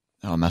much.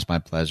 Oh, and that's my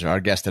pleasure. Our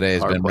guest today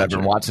has been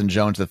Reverend Watson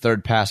Jones, the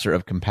third pastor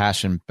of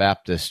Compassion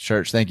Baptist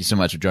Church. Thank you so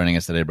much for joining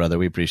us today, brother.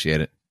 We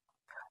appreciate it.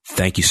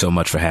 Thank you so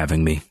much for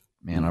having me.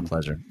 Man, our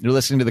pleasure. You're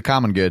listening to The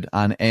Common Good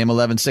on AM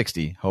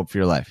 1160. Hope for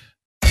your life.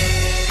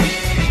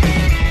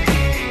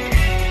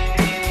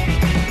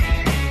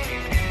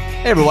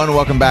 Hey, everyone.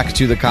 Welcome back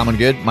to The Common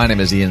Good. My name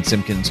is Ian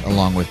Simpkins,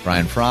 along with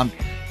Brian Fromm.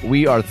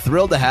 We are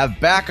thrilled to have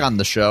back on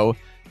the show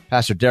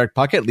Pastor Derek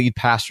Puckett, lead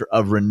pastor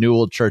of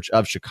Renewal Church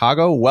of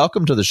Chicago.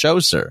 Welcome to the show,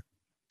 sir.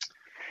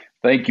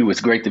 Thank you. It's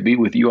great to be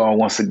with you all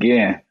once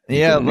again.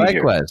 Yeah,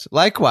 likewise.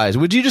 Likewise.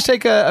 Would you just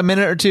take a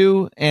minute or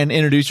two and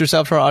introduce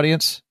yourself to our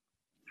audience?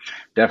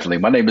 Definitely.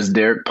 My name is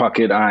Derek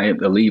Puckett. I am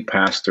the lead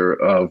pastor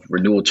of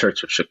Renewal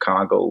Church of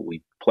Chicago.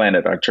 We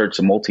planted our church,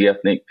 a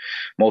multi-ethnic,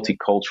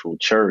 multicultural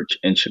church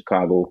in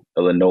Chicago,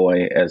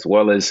 Illinois, as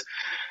well as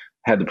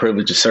had the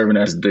privilege of serving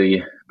as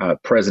the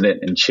president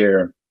and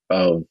chair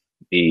of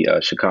the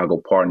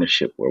Chicago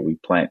Partnership, where we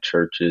plant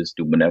churches,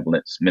 do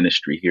benevolence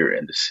ministry here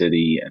in the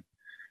city,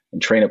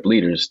 and train up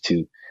leaders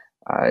to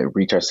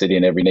reach our city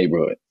in every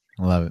neighborhood.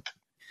 I love it.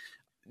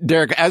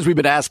 Derek, as we've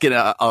been asking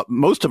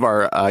most of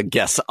our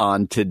guests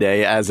on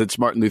today, as it's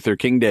Martin Luther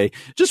King Day,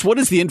 just what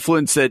is the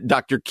influence that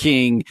Dr.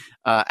 King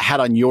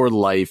had on your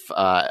life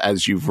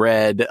as you've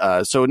read?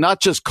 So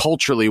not just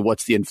culturally,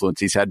 what's the influence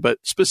he's had, but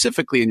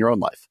specifically in your own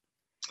life?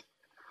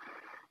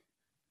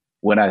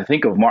 When I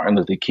think of Martin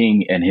Luther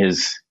King and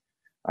his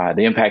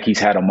the impact he's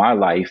had on my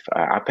life,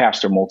 I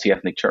pastor a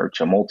multi-ethnic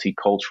church, a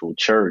multicultural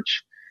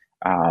church.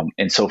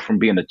 And so from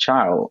being a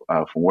child,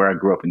 from where I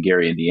grew up in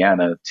Gary,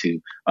 Indiana, to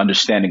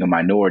understanding a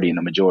minority and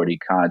a majority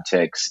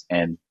context,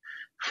 and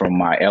from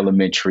my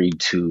elementary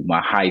to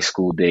my high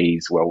school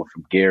days, where I went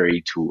from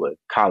Gary to a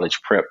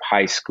college prep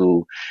high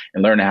school,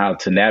 and learning how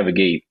to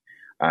navigate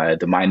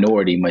the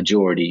minority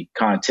majority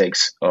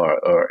context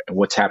or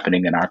what's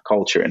happening in our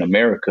culture in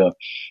America,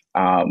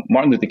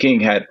 Martin Luther King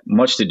had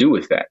much to do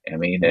with that. I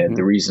mean, and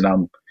the reason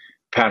I'm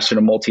pastoring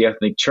a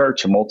multi-ethnic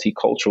church, a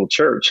multicultural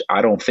church,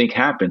 I don't think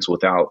happens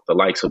without the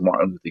likes of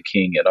Martin Luther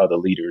King and other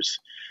leaders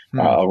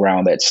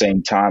around that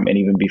same time, and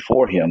even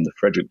before him, the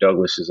Frederick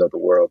Douglasses of the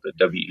world, the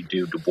W.E.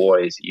 Du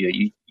Bois.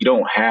 You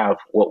don't have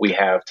what we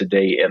have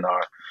today in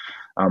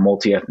our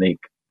multi-ethnic,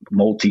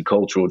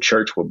 multicultural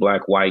church where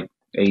Black, white,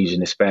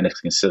 Asian,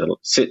 Hispanics can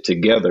sit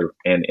together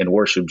and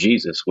worship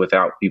Jesus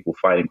without people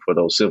fighting for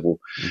those civil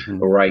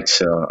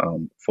rights,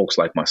 folks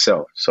like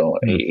myself. So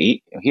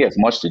he has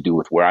much to do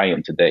with where I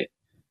am today.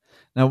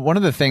 Now, one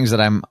of the things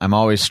that I'm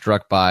always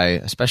struck by,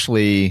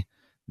 especially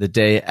the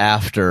day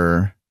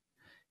after,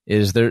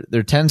 is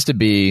there tends to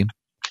be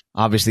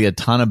obviously a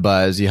ton of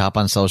buzz. You hop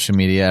on social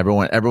media,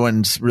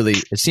 everyone's really,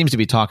 it seems to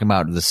be talking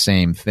about the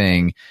same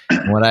thing.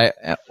 What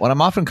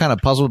I'm often kind of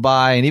puzzled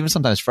by, and even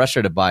sometimes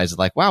frustrated by, is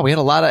like, wow, we had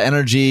a lot of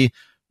energy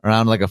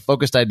around like a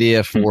focused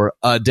idea for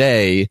a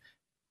day,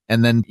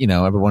 and then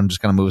everyone just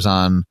kind of moves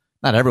on.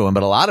 Not everyone,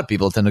 but a lot of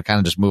people tend to kind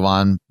of just move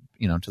on,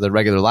 to their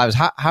regular lives.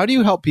 How do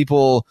you help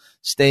people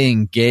stay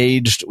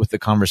engaged with the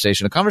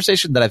conversation? A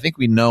conversation that I think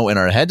we know in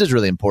our heads is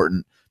really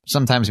important.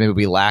 Sometimes maybe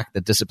we lack the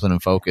discipline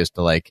and focus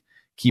to like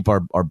keep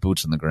our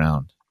boots on the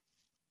ground.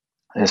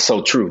 That's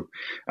so true.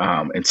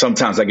 And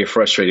sometimes I get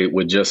frustrated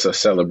with just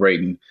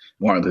celebrating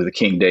Martin Luther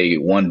King Day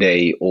one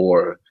day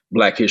or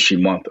Black History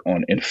Month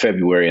in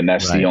February, and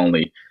that's the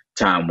only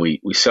time we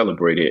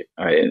celebrate it.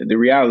 The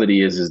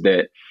reality is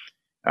that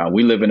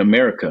we live in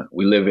America.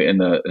 We live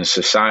in a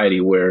society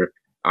where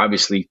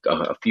obviously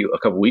a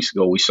couple weeks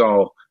ago we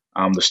saw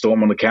the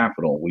storm on the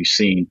Capitol. We've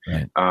seen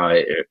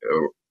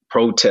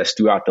protests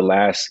throughout the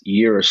last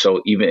year or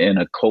so, even in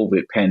a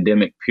COVID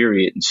pandemic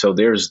period. And so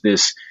there's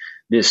this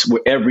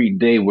where every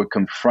day we're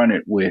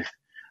confronted with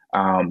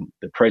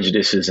the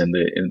prejudices and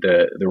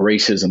the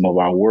racism of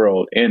our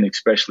world, and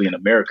especially in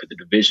America, the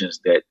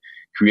divisions that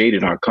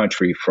created our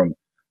country from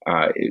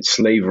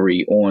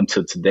slavery on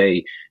to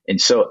today. And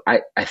so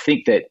I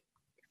think that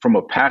from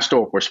a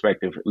pastoral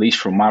perspective, at least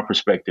from my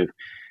perspective,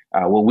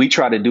 what we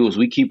try to do is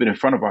we keep it in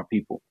front of our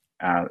people.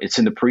 It's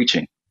in the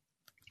preaching.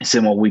 It's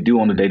in what we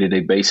do on a day-to-day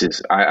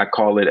basis. I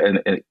call it,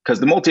 because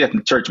the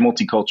multi-ethnic church,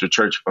 multicultural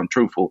church, if I'm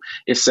truthful,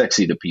 is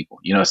sexy to people.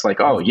 It's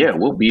like, oh yeah,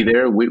 we'll be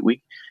there.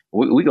 We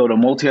go to a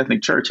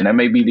multi-ethnic church, and that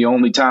may be the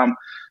only time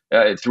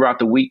throughout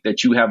the week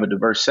that you have a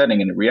diverse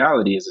setting. And the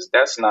reality is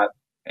that's not.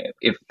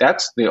 If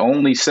that's the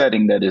only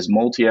setting that is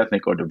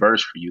multi-ethnic or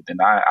diverse for you, then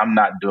I'm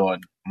not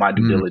doing my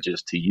due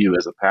diligence to you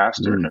as a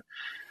pastor.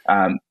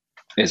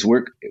 As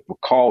we're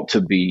called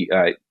to be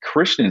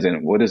Christians,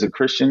 and what is a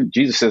Christian?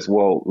 Jesus says,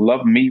 well,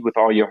 love me with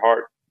all your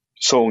heart,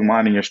 soul,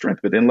 mind, and your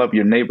strength, but then love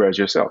your neighbor as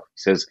yourself. He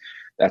says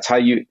that's how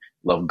you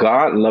love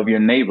God, love your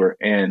neighbor.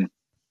 And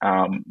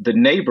the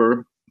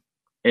neighbor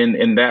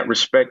in that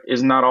respect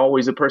is not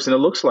always a person that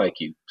looks like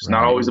you. It's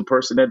not always a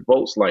person that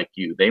votes like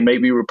you. They may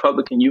be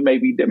Republican, you may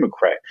be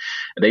Democrat.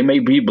 They may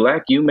be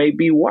Black, you may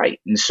be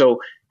white. And so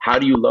how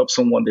do you love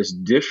someone that's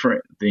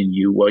different than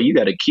you? Well, you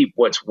got to keep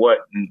what's what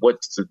and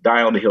what's the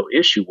die on the hill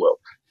issue. Well,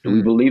 do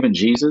we believe in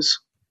Jesus?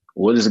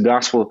 What does the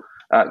gospel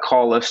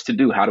call us to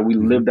do? How do we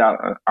live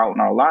out in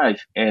our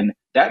life? And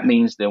that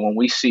means that when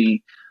we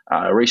see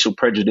racial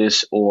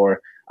prejudice or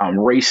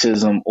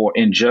racism or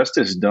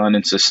injustice done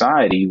in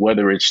society,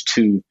 whether it's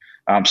to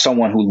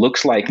someone who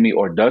looks like me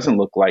or doesn't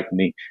look like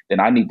me, then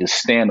I need to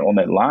stand on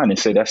that line and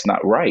say that's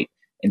not right.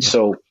 And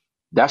so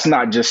that's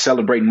not just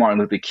celebrating Martin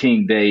Luther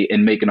King Day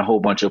and making a whole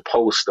bunch of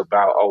posts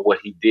about what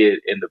he did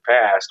in the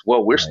past.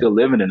 Well, we're still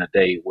living in a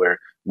day where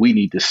we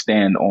need to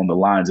stand on the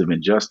lines of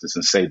injustice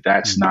and say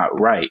that's not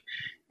right.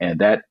 And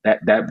that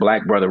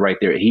Black brother right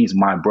there, he's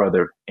my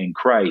brother in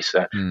Christ.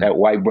 That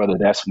white brother,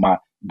 that's my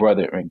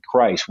brother in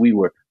Christ. We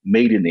were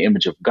made in the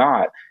image of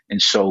God.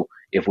 And so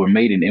if we're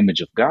made in the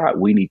image of God,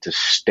 we need to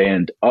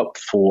stand up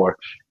for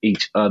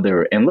each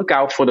other and look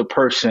out for the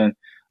person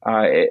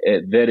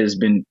that has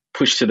been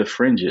pushed to the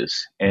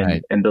fringes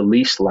and the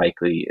least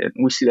likely. And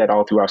we see that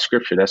all throughout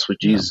scripture. That's what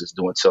Jesus is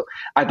doing. So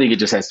I think it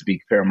just has to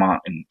be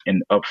paramount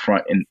and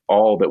upfront in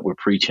all that we're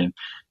preaching,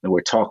 that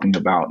we're talking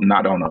about,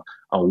 not on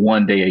a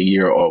one day a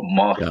year or a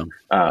month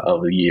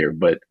of the year,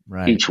 but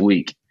each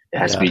week it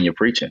has to be in your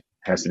preaching.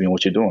 It has to be in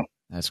what you're doing.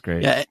 That's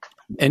great. Yeah.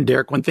 And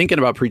Derek, when thinking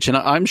about preaching,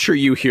 I'm sure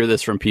you hear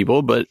this from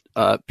people, but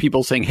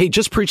people saying, hey,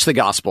 just preach the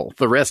gospel.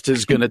 The rest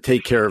is going to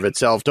take care of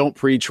itself. Don't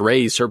preach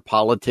race or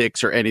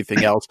politics or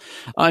anything else.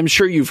 I'm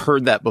sure you've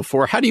heard that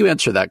before. How do you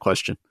answer that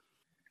question?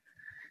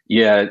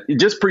 Yeah,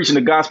 just preaching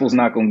the gospel is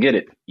not going to get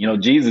it.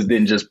 Jesus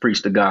didn't just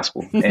preach the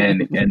gospel.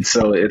 And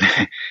so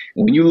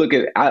when you look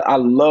at I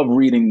love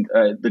reading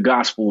the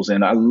gospels,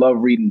 and I love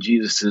reading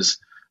Jesus's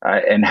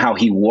and how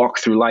he walked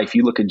through life.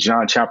 You look at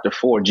John chapter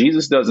 4,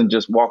 Jesus doesn't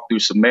just walk through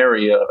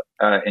Samaria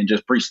and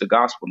just preach the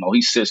gospel. No,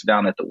 he sits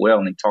down at the well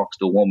and he talks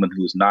to a woman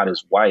who is not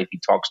his wife. He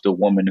talks to a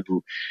woman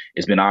who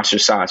has been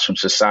ostracized from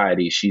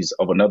society. She's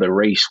of another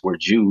race where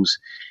Jews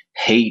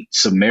hate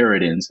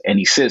Samaritans. And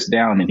he sits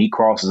down and he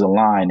crosses a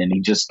line and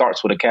he just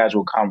starts with a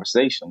casual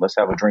conversation. Let's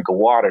have a drink of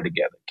water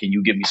together. Can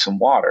you give me some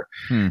water?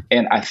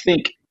 And I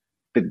think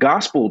the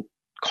gospel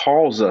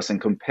calls us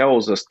and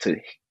compels us to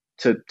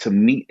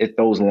meet at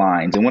those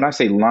lines. And when I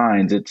say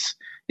lines,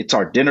 it's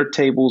our dinner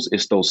tables.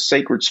 It's those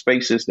sacred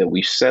spaces that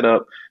we set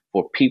up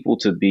for people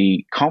to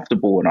be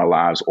comfortable in our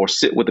lives or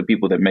sit with the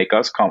people that make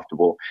us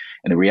comfortable.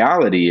 And the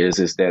reality is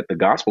that the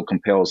gospel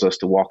compels us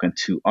to walk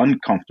into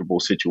uncomfortable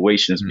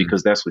situations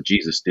because that's what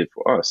Jesus did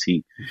for us.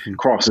 He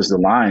crosses the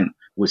line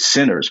with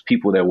sinners,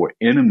 people that were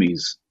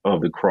enemies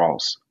of the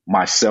cross,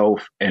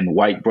 myself and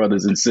white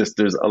brothers and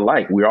sisters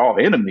alike. We're all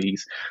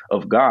enemies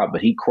of God,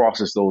 but he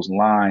crosses those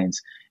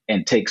lines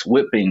and takes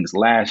whippings,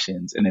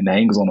 lashings, and then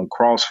hangs on a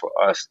cross for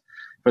us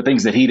for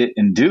things that he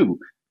didn't do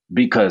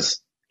because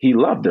he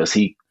loved us.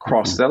 He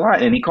crossed that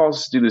line, and he calls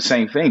us to do the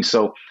same thing.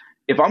 So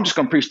if I'm just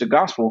going to preach the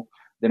gospel,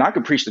 then I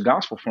can preach the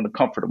gospel from the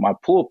comfort of my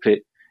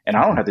pulpit, and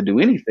I don't have to do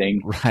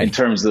anything in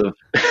terms of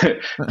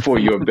for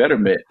your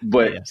betterment.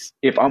 But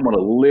if I'm going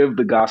to live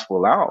the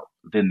gospel out,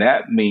 then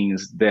that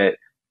means that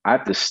I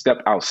have to step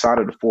outside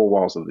of the four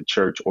walls of the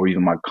church or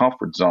even my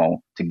comfort zone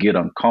to get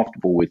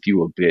uncomfortable with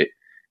you a bit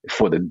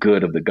for the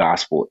good of the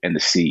gospel and to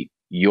see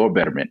your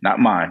betterment, not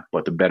mine,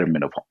 but the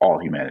betterment of all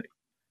humanity.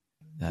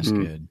 That's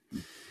good.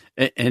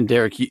 And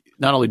Derek,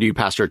 not only do you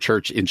pastor a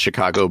church in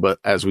Chicago, but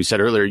as we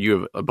said earlier, you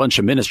have a bunch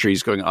of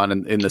ministries going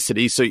on in the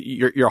city. So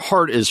your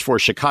heart is for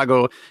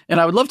Chicago. And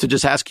I would love to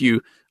just ask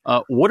you,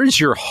 what is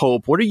your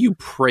hope? What are you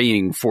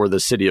praying for the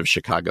city of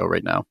Chicago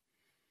right now?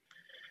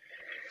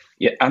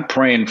 Yeah, I'm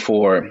praying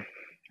for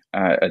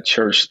a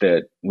church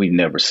that we've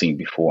never seen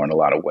before in a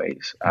lot of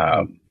ways.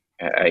 And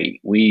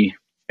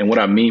what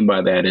I mean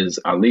by that is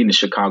our Leading the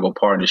Chicago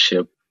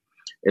Partnership.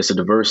 It's a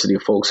diversity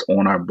of folks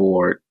on our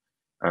board,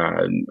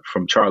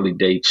 from Charlie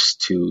Dates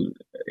to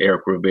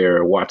Eric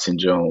Rivera, Watson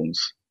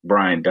Jones,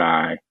 Brian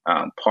Dye,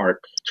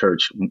 Park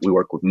Church. We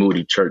work with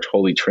Moody Church,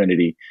 Holy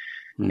Trinity.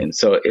 And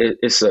so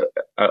it's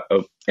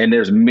and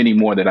there's many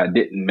more that I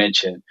didn't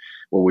mention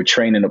where we're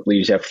training up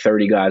leaders. We have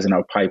 30 guys in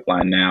our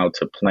pipeline now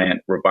to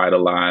plant,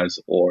 revitalize,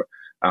 or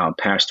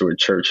pastor a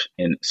church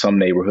in some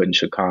neighborhood in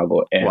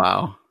Chicago. And,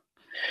 wow.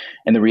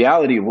 And the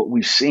reality of what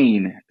we've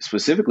seen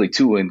specifically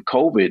too in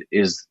COVID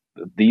is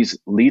these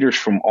leaders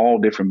from all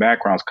different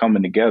backgrounds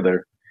coming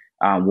together,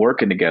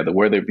 working together,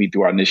 whether it be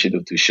through our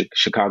initiative to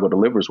Chicago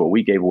Delivers, where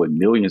we gave away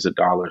millions of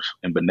dollars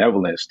in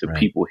benevolence to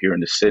people here in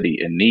the city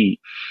in need.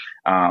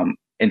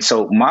 And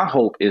so my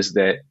hope is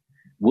that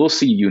we'll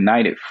see a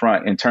united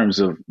front in terms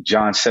of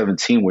John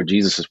 17, where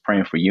Jesus is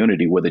praying for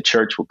unity, where the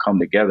church will come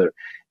together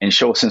and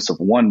show a sense of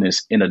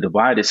oneness in a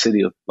divided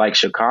city like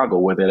Chicago,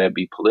 whether that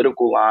be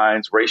political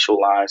lines, racial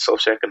lines,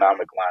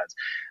 socioeconomic lines.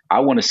 I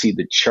want to see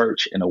the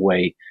church in a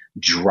way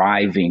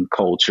driving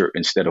culture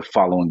instead of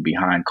following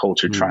behind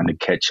culture, trying to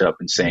catch up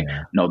and saying,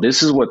 no,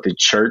 this is what the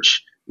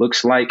church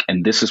looks like.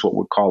 And this is what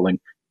we're calling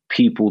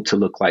people to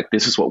look like.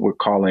 This is what we're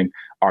calling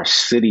our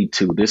city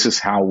to. This is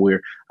how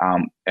we're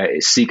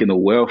seeking the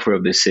welfare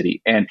of this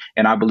city. And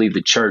I believe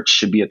the church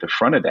should be at the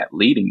front of that,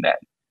 leading that.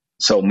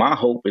 So my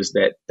hope is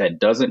that that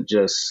doesn't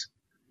just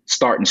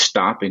start and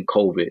stop in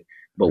COVID,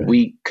 but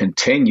we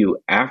continue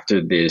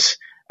after this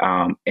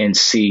and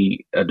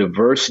see a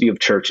diversity of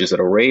churches, an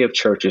array of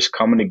churches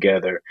coming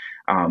together,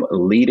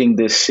 leading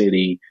this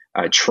city,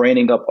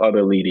 training up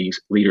other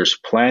leaders,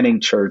 planning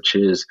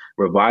churches,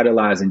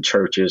 revitalizing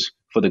churches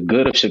for the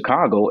good of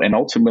Chicago and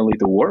ultimately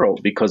the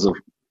world. Because of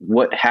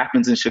what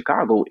happens in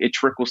Chicago, it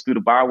trickles through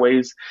the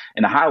byways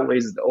and the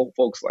highways, as the old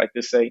folks like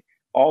to say,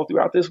 all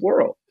throughout this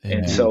world. Amen.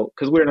 And so,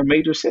 because we're in a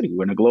major city,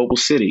 we're in a global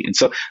city. And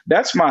so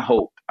that's my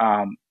hope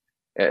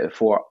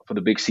for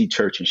the Big C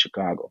Church in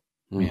Chicago.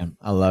 Man,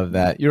 I love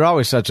that. You're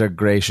always such a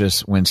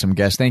gracious, winsome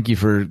guest. Thank you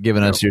for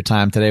giving us your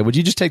time today. Would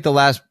you just take the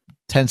last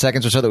 10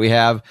 seconds or so that we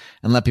have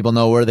and let people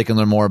know where they can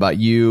learn more about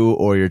you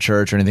or your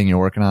church or anything you're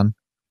working on?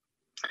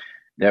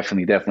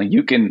 Definitely.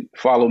 You can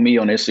follow me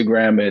on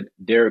Instagram at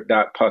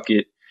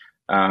Derek.Puckett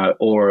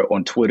or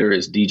on Twitter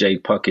as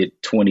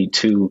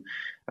DJPuckett22.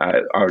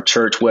 Our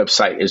church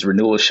website is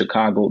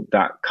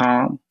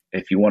renewalchicago.com.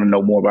 If you want to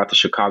know more about the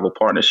Chicago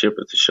Partnership,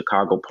 it's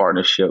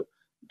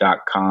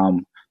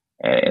chicagopartnership.com.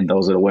 And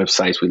those are the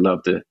websites. We'd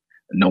love to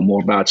know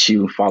more about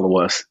you. Follow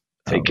us.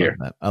 Take care.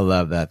 I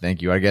love that.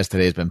 Thank you. Our guest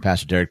today has been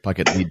Pastor Derek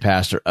Puckett, lead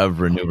pastor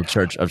of Renewal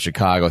Church of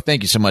Chicago.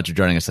 Thank you so much for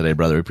joining us today,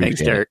 brother. We appreciate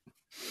Thanks, Derek.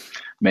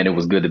 Man, it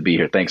was good to be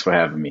here. Thanks for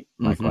having me.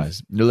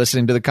 Likewise. You're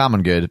listening to The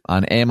Common Good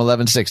on AM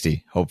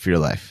 1160. Hope for your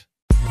life.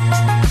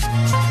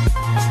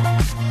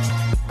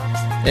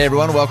 Hey,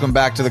 everyone. Welcome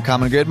back to The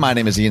Common Good. My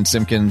name is Ian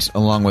Simpkins,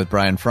 along with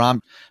Brian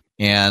Fromm.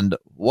 And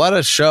what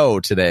a show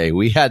today.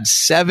 We had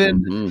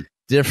 7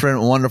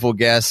 different wonderful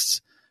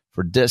guests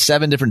for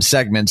 7 different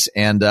segments.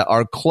 And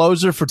our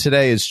closer for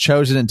today is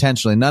chosen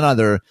intentionally, none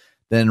other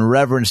than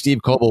Reverend Steve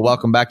Coble.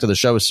 Welcome back to the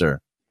show, sir.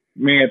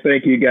 Man,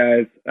 thank you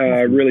guys.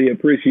 I really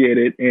appreciate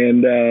it.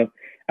 And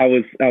I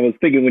was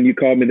thinking when you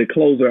called me the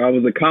closer, I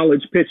was a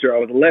college pitcher. I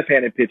was a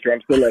left-handed pitcher.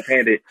 I'm still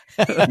left-handed,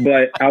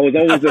 but I was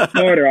always a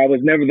starter. I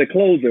was never the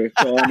closer,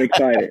 so I'm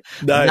excited.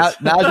 Nice.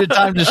 Now's your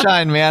time to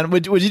shine, man.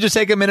 Would you just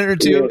take a minute or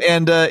two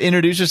and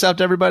introduce yourself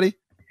to everybody?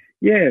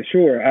 Yeah,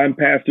 sure. I'm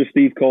Pastor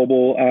Steve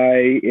Coble.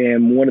 I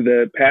am one of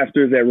the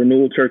pastors at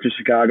Renewal Church of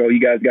Chicago.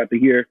 You guys got to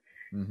hear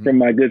from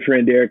my good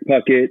friend Derek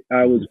Puckett.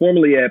 I was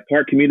formerly at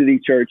Park Community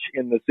Church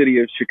in the city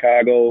of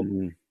Chicago,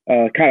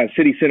 kind of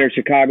city center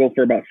Chicago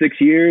for about 6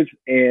 years.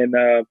 And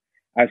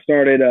I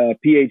started a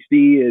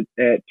PhD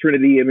at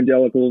Trinity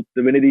Evangelical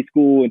Divinity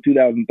School in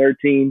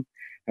 2013.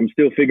 I'm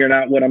still figuring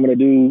out what I'm going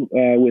to do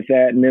with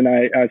that. And then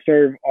I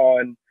serve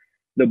on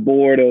the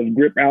board of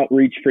GRIP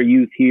Outreach for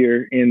Youth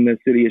here in the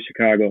city of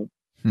Chicago.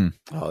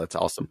 Oh, that's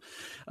awesome.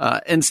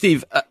 And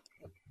Steve,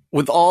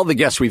 with all the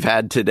guests we've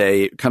had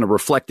today, kind of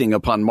reflecting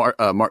upon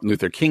Martin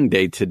Luther King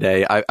Day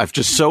today, I've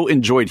just so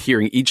enjoyed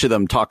hearing each of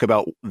them talk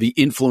about the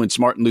influence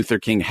Martin Luther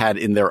King had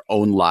in their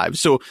own lives.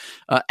 So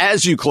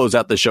as you close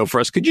out the show for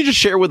us, could you just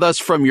share with us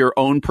from your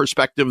own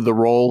perspective the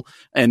role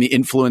and the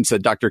influence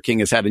that Dr. King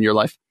has had in your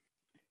life?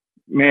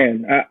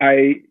 Man,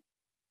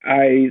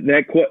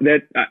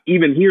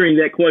 even hearing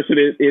that question,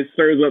 it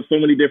stirs up so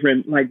many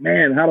different, like,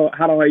 man, how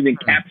do I even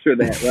capture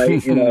that,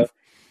 right?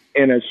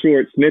 In a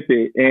short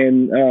snippet.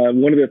 And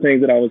one of the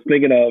things that I was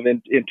thinking of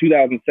in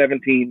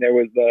 2017, there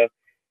was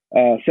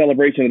a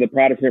celebration of the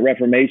Protestant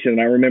Reformation. And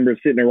I remember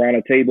sitting around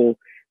a table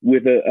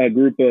with a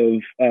group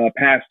of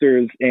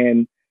pastors,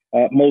 and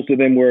most of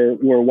them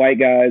were white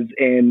guys.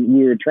 And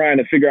we were trying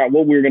to figure out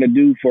what we were going to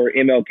do for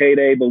MLK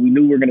Day, but we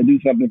knew we were going to do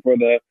something for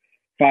the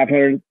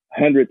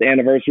 500th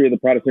anniversary of the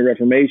Protestant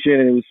Reformation.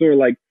 And it was sort of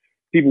like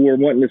people were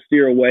wanting to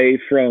steer away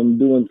from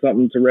doing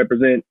something to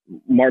represent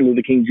Martin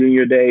Luther King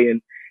Jr. Day,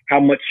 and how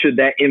much should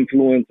that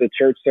influence a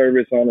church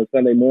service on a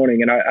Sunday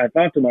morning? And I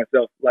thought to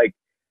myself, like,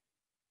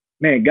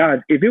 man,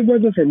 God, if it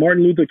wasn't for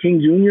Martin Luther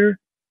King Jr.,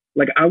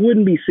 like, I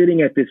wouldn't be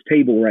sitting at this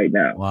table right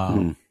now.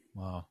 Wow.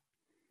 Wow.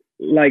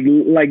 Like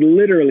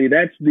literally,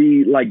 that's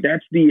the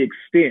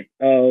extent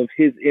of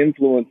his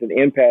influence and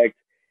impact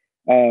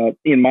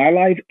in my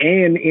life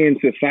and in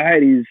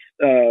society's,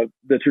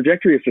 the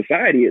trajectory of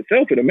society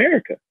itself in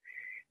America.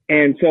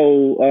 And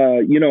so,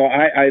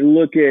 I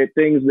look at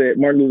things that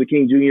Martin Luther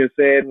King Jr.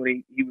 said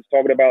when he was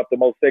talking about the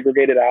most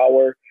segregated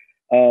hour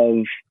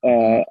of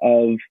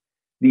the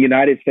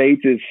United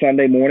States is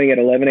Sunday morning at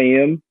 11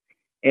 a.m.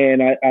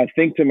 And I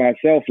think to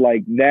myself,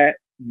 like, that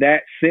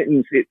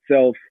sentence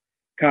itself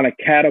kind of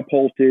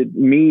catapulted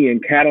me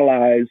and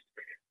catalyzed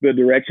the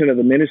direction of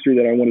the ministry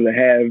that I wanted to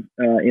have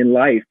in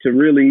life, to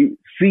really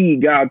see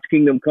God's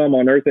kingdom come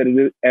on earth as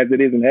it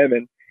is in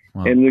heaven.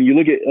 Wow. And when you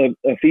look at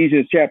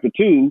Ephesians chapter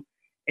 2,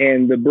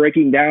 and the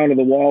breaking down of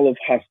the wall of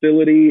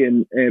hostility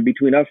and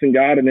between us and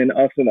God, and then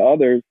us and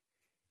others,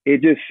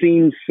 it just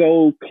seems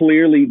so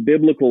clearly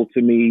biblical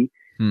to me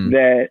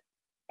that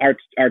our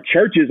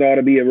churches ought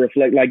to be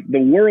like the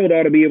world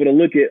ought to be able to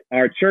look at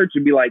our church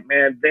and be like,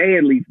 man, they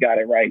at least got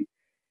it right.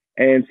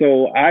 And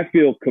so I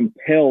feel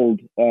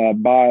compelled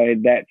by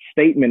that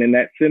statement and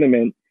that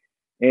sentiment.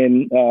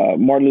 And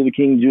Martin Luther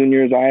King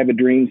Jr.'s I Have a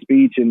Dream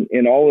speech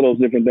and all of those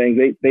different things,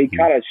 they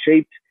kind of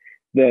shaped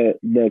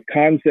the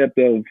concept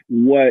of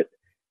what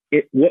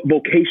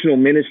vocational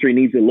ministry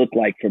needs to look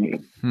like for me.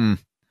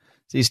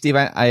 See, Steve,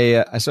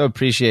 I so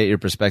appreciate your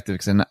perspective,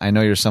 because I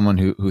know you're someone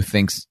who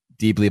thinks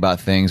deeply about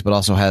things, but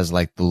also has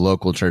like the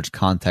local church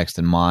context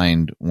in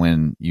mind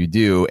when you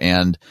do.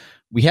 And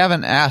we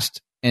haven't asked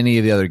any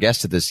of the other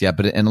guests at this yet,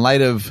 but in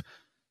light of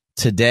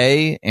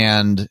today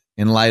and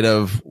in light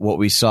of what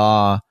we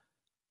saw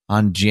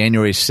on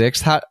January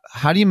 6th,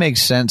 how do you make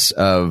sense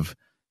of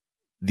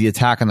the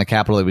attack on the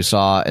Capitol that we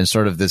saw and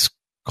sort of this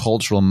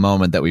cultural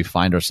moment that we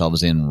find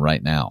ourselves in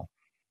right now?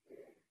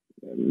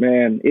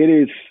 Man,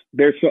 it's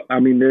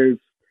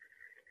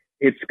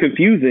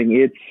confusing.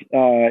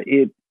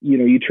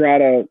 You try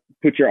to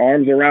put your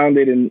arms around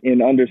it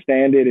and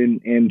understand it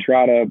and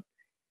try to,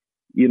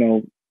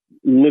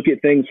 look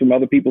at things from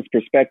other people's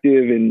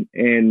perspective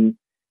and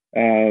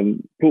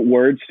put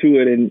words to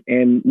it.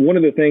 And one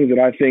of the things that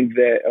I think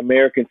that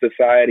American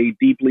society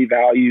deeply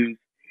values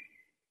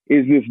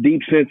is this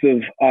deep sense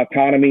of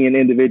autonomy and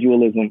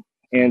individualism.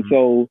 And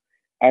so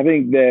I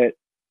think that,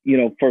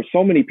 for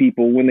so many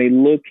people, when they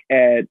look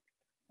at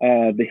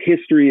the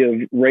history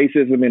of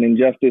racism and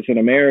injustice in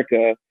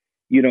America,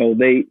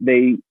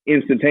 they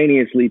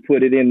instantaneously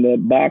put it in the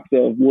box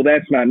of, well,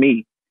 that's not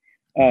me.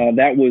 I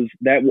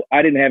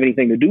didn't have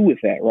anything to do with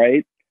that.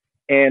 Right.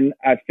 And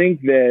I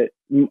think that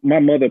my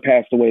mother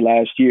passed away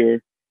last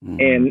year.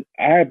 And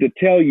I have to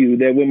tell you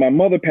that when my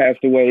mother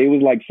passed away, it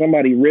was like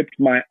somebody ripped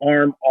my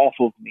arm off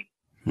of me.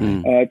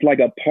 It's like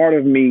a part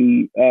of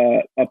me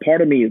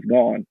is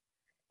gone.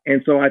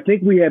 And so I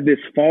think we have this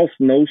false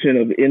notion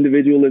of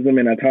individualism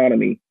and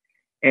autonomy.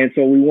 And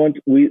so we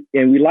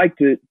like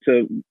to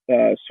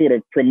sort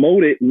of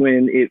promote it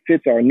when it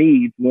fits our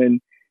needs, when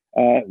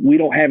we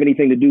don't have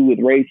anything to do with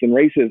race and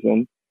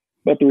racism.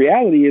 But the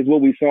reality is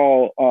what we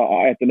saw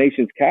at the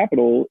nation's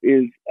capital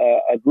is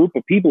a group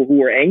of people who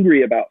were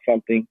angry about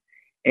something,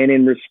 and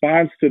in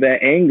response to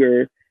that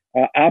anger,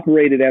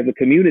 operated as a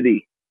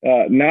community,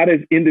 not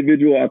as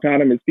individual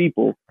autonomous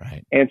people.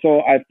 Right. And so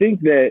I think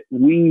that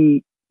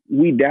we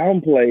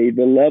downplay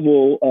the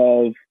level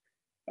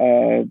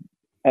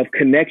of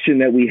connection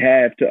that we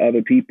have to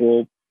other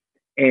people,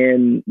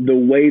 and the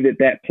way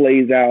that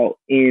plays out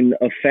in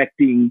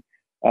affecting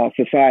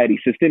society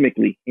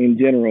systemically in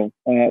general.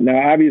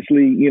 Now,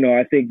 obviously,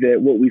 I think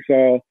that what we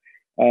saw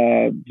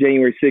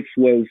January 6th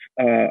was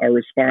a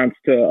response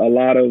to a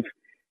lot of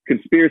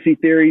conspiracy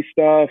theory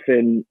stuff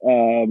and,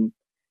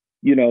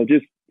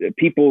 just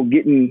people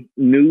getting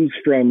news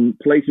from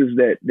places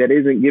that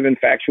isn't given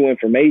factual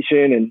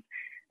information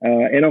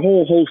and a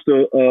whole host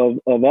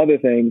of other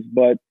things.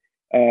 But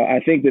I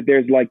think that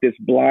there's like this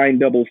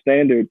blind double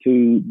standard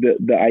to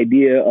the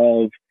idea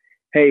of,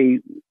 hey,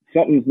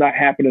 something's not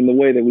happening the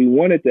way that we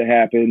want it to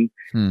happen.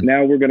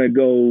 Now we're going to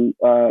go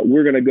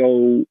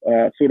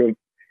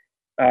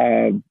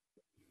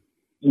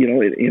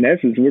in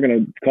essence, we're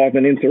going to cause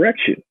an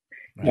insurrection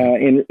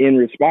in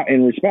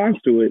response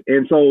to it.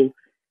 And so,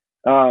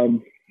 I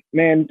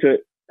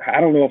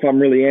don't know if I'm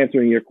really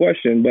answering your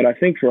question, but I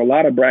think for a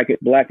lot of black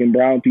and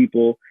brown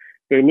people,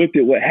 they looked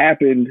at what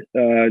happened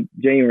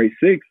January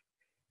 6th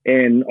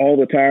and all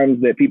the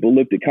times that people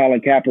looked at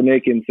Colin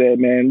Kaepernick and said,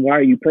 man, why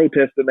are you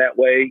protesting that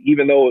way?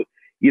 Even though,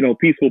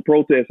 peaceful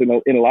protest in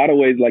a lot of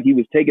ways, like he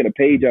was taking a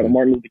page out of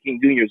Martin Luther King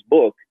Jr.'s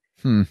book.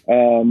 And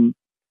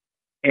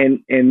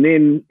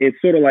then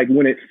it's sort of like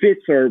when it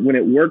fits or when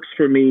it works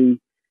for me,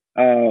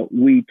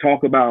 we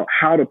talk about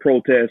how to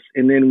protest.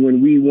 And then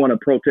when we want to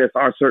protest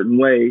our certain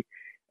way,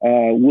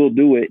 we'll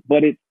do it.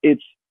 But it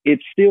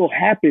still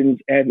happens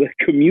as a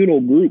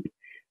communal group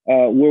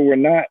where we're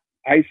not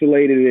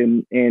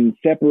isolated and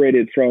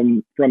separated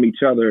from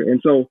each other.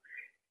 And so,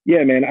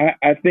 yeah, man,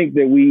 I think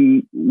that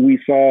we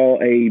saw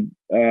a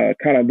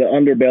kind of the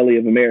underbelly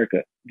of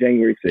America,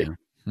 January 6th.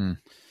 Yeah.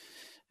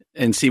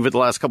 And Steve, with the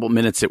last couple of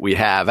minutes that we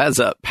have, as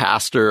a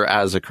pastor,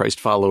 as a Christ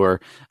follower,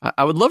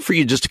 I would love for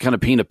you just to kind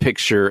of paint a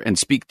picture and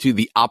speak to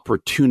the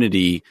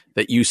opportunity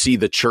that you see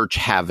the church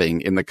having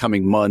in the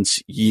coming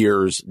months,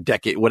 years,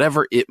 decade,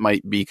 whatever it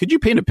might be. Could you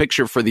paint a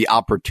picture for the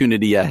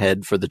opportunity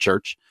ahead for the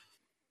church?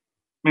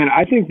 Man,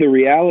 I think the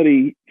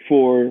reality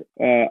for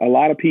a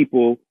lot of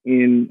people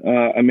in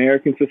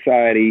American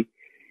society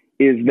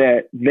is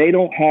that they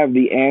don't have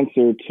the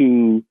answer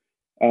to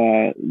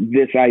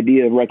this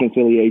idea of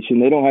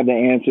reconciliation. They don't have the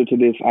answer to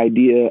this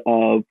idea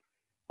of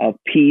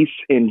peace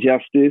and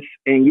justice.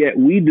 And yet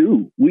we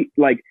do. We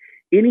like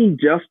any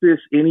justice,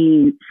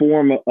 any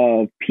form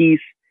of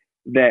peace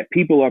that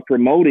people are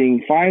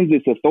promoting finds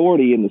its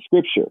authority in the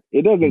scripture.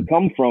 It doesn't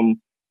come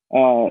from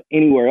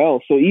anywhere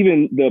else. So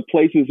even the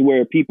places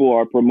where people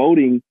are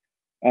promoting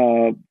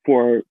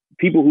for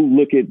people who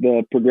look at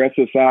the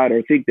progressive side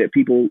or think that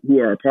people who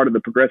are a part of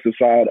the progressive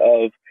side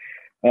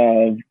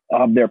of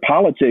their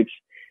politics,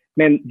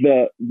 man,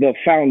 the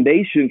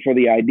foundation for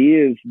the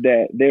ideas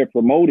that they're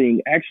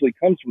promoting actually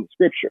comes from the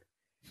scripture.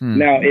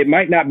 Now, it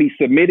might not be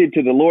submitted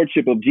to the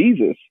lordship of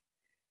Jesus,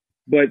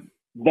 but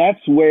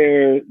that's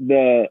where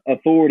the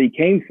authority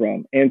came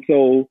from. And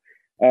so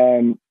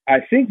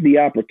I think the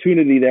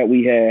opportunity that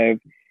we have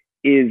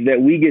is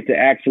that we get to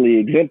actually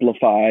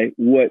exemplify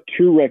what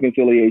true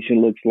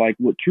reconciliation looks like,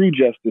 what true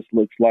justice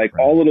looks like,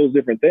 all of those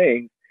different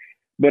things.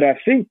 But I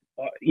think,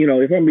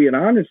 if I'm being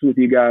honest with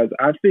you guys,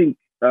 I think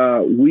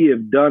we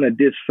have done a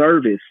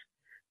disservice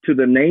to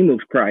the name of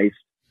Christ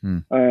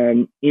in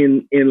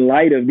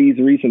light of these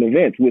recent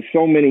events with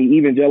so many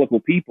evangelical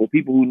people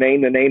who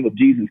name the name of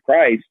Jesus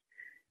Christ,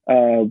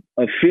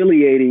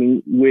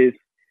 affiliating with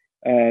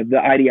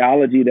the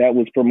ideology that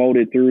was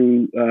promoted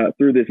through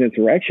this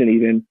insurrection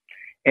even.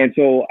 And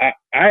so I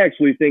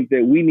actually think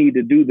that we need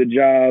to do the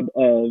job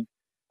of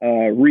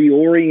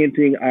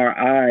reorienting our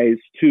eyes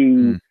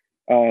to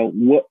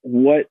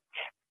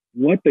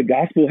what the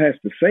gospel has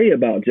to say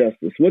about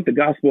justice, what the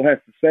gospel has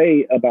to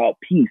say about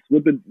peace,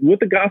 what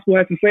the gospel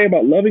has to say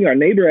about loving our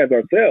neighbor as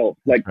ourselves.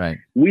 Like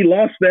we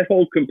lost that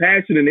whole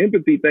compassion and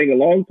empathy thing a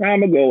long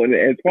time ago. And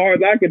as far as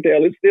I can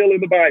tell, it's still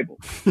in the Bible.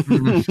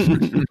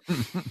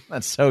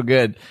 That's so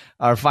good.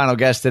 Our final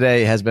guest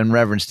today has been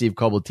Reverend Steve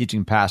Coble,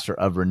 teaching pastor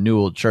of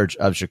Renewal Church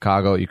of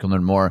Chicago. You can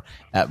learn more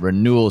at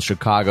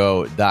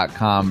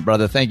renewalchicago.com.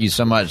 Brother, thank you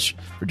so much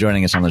for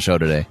joining us on the show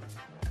today.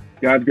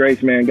 God's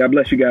grace, man. God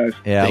bless you guys.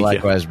 Yeah,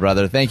 likewise,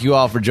 brother. Thank you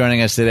all for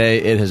joining us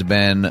today. It has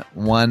been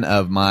one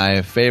of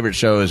my favorite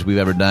shows we've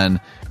ever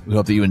done. We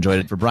hope that you enjoyed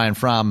it. For Brian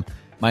Fromm,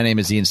 my name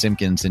is Ian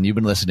Simpkins, and you've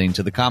been listening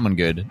to The Common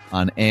Good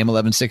on AM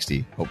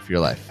 1160. Hope for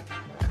your life.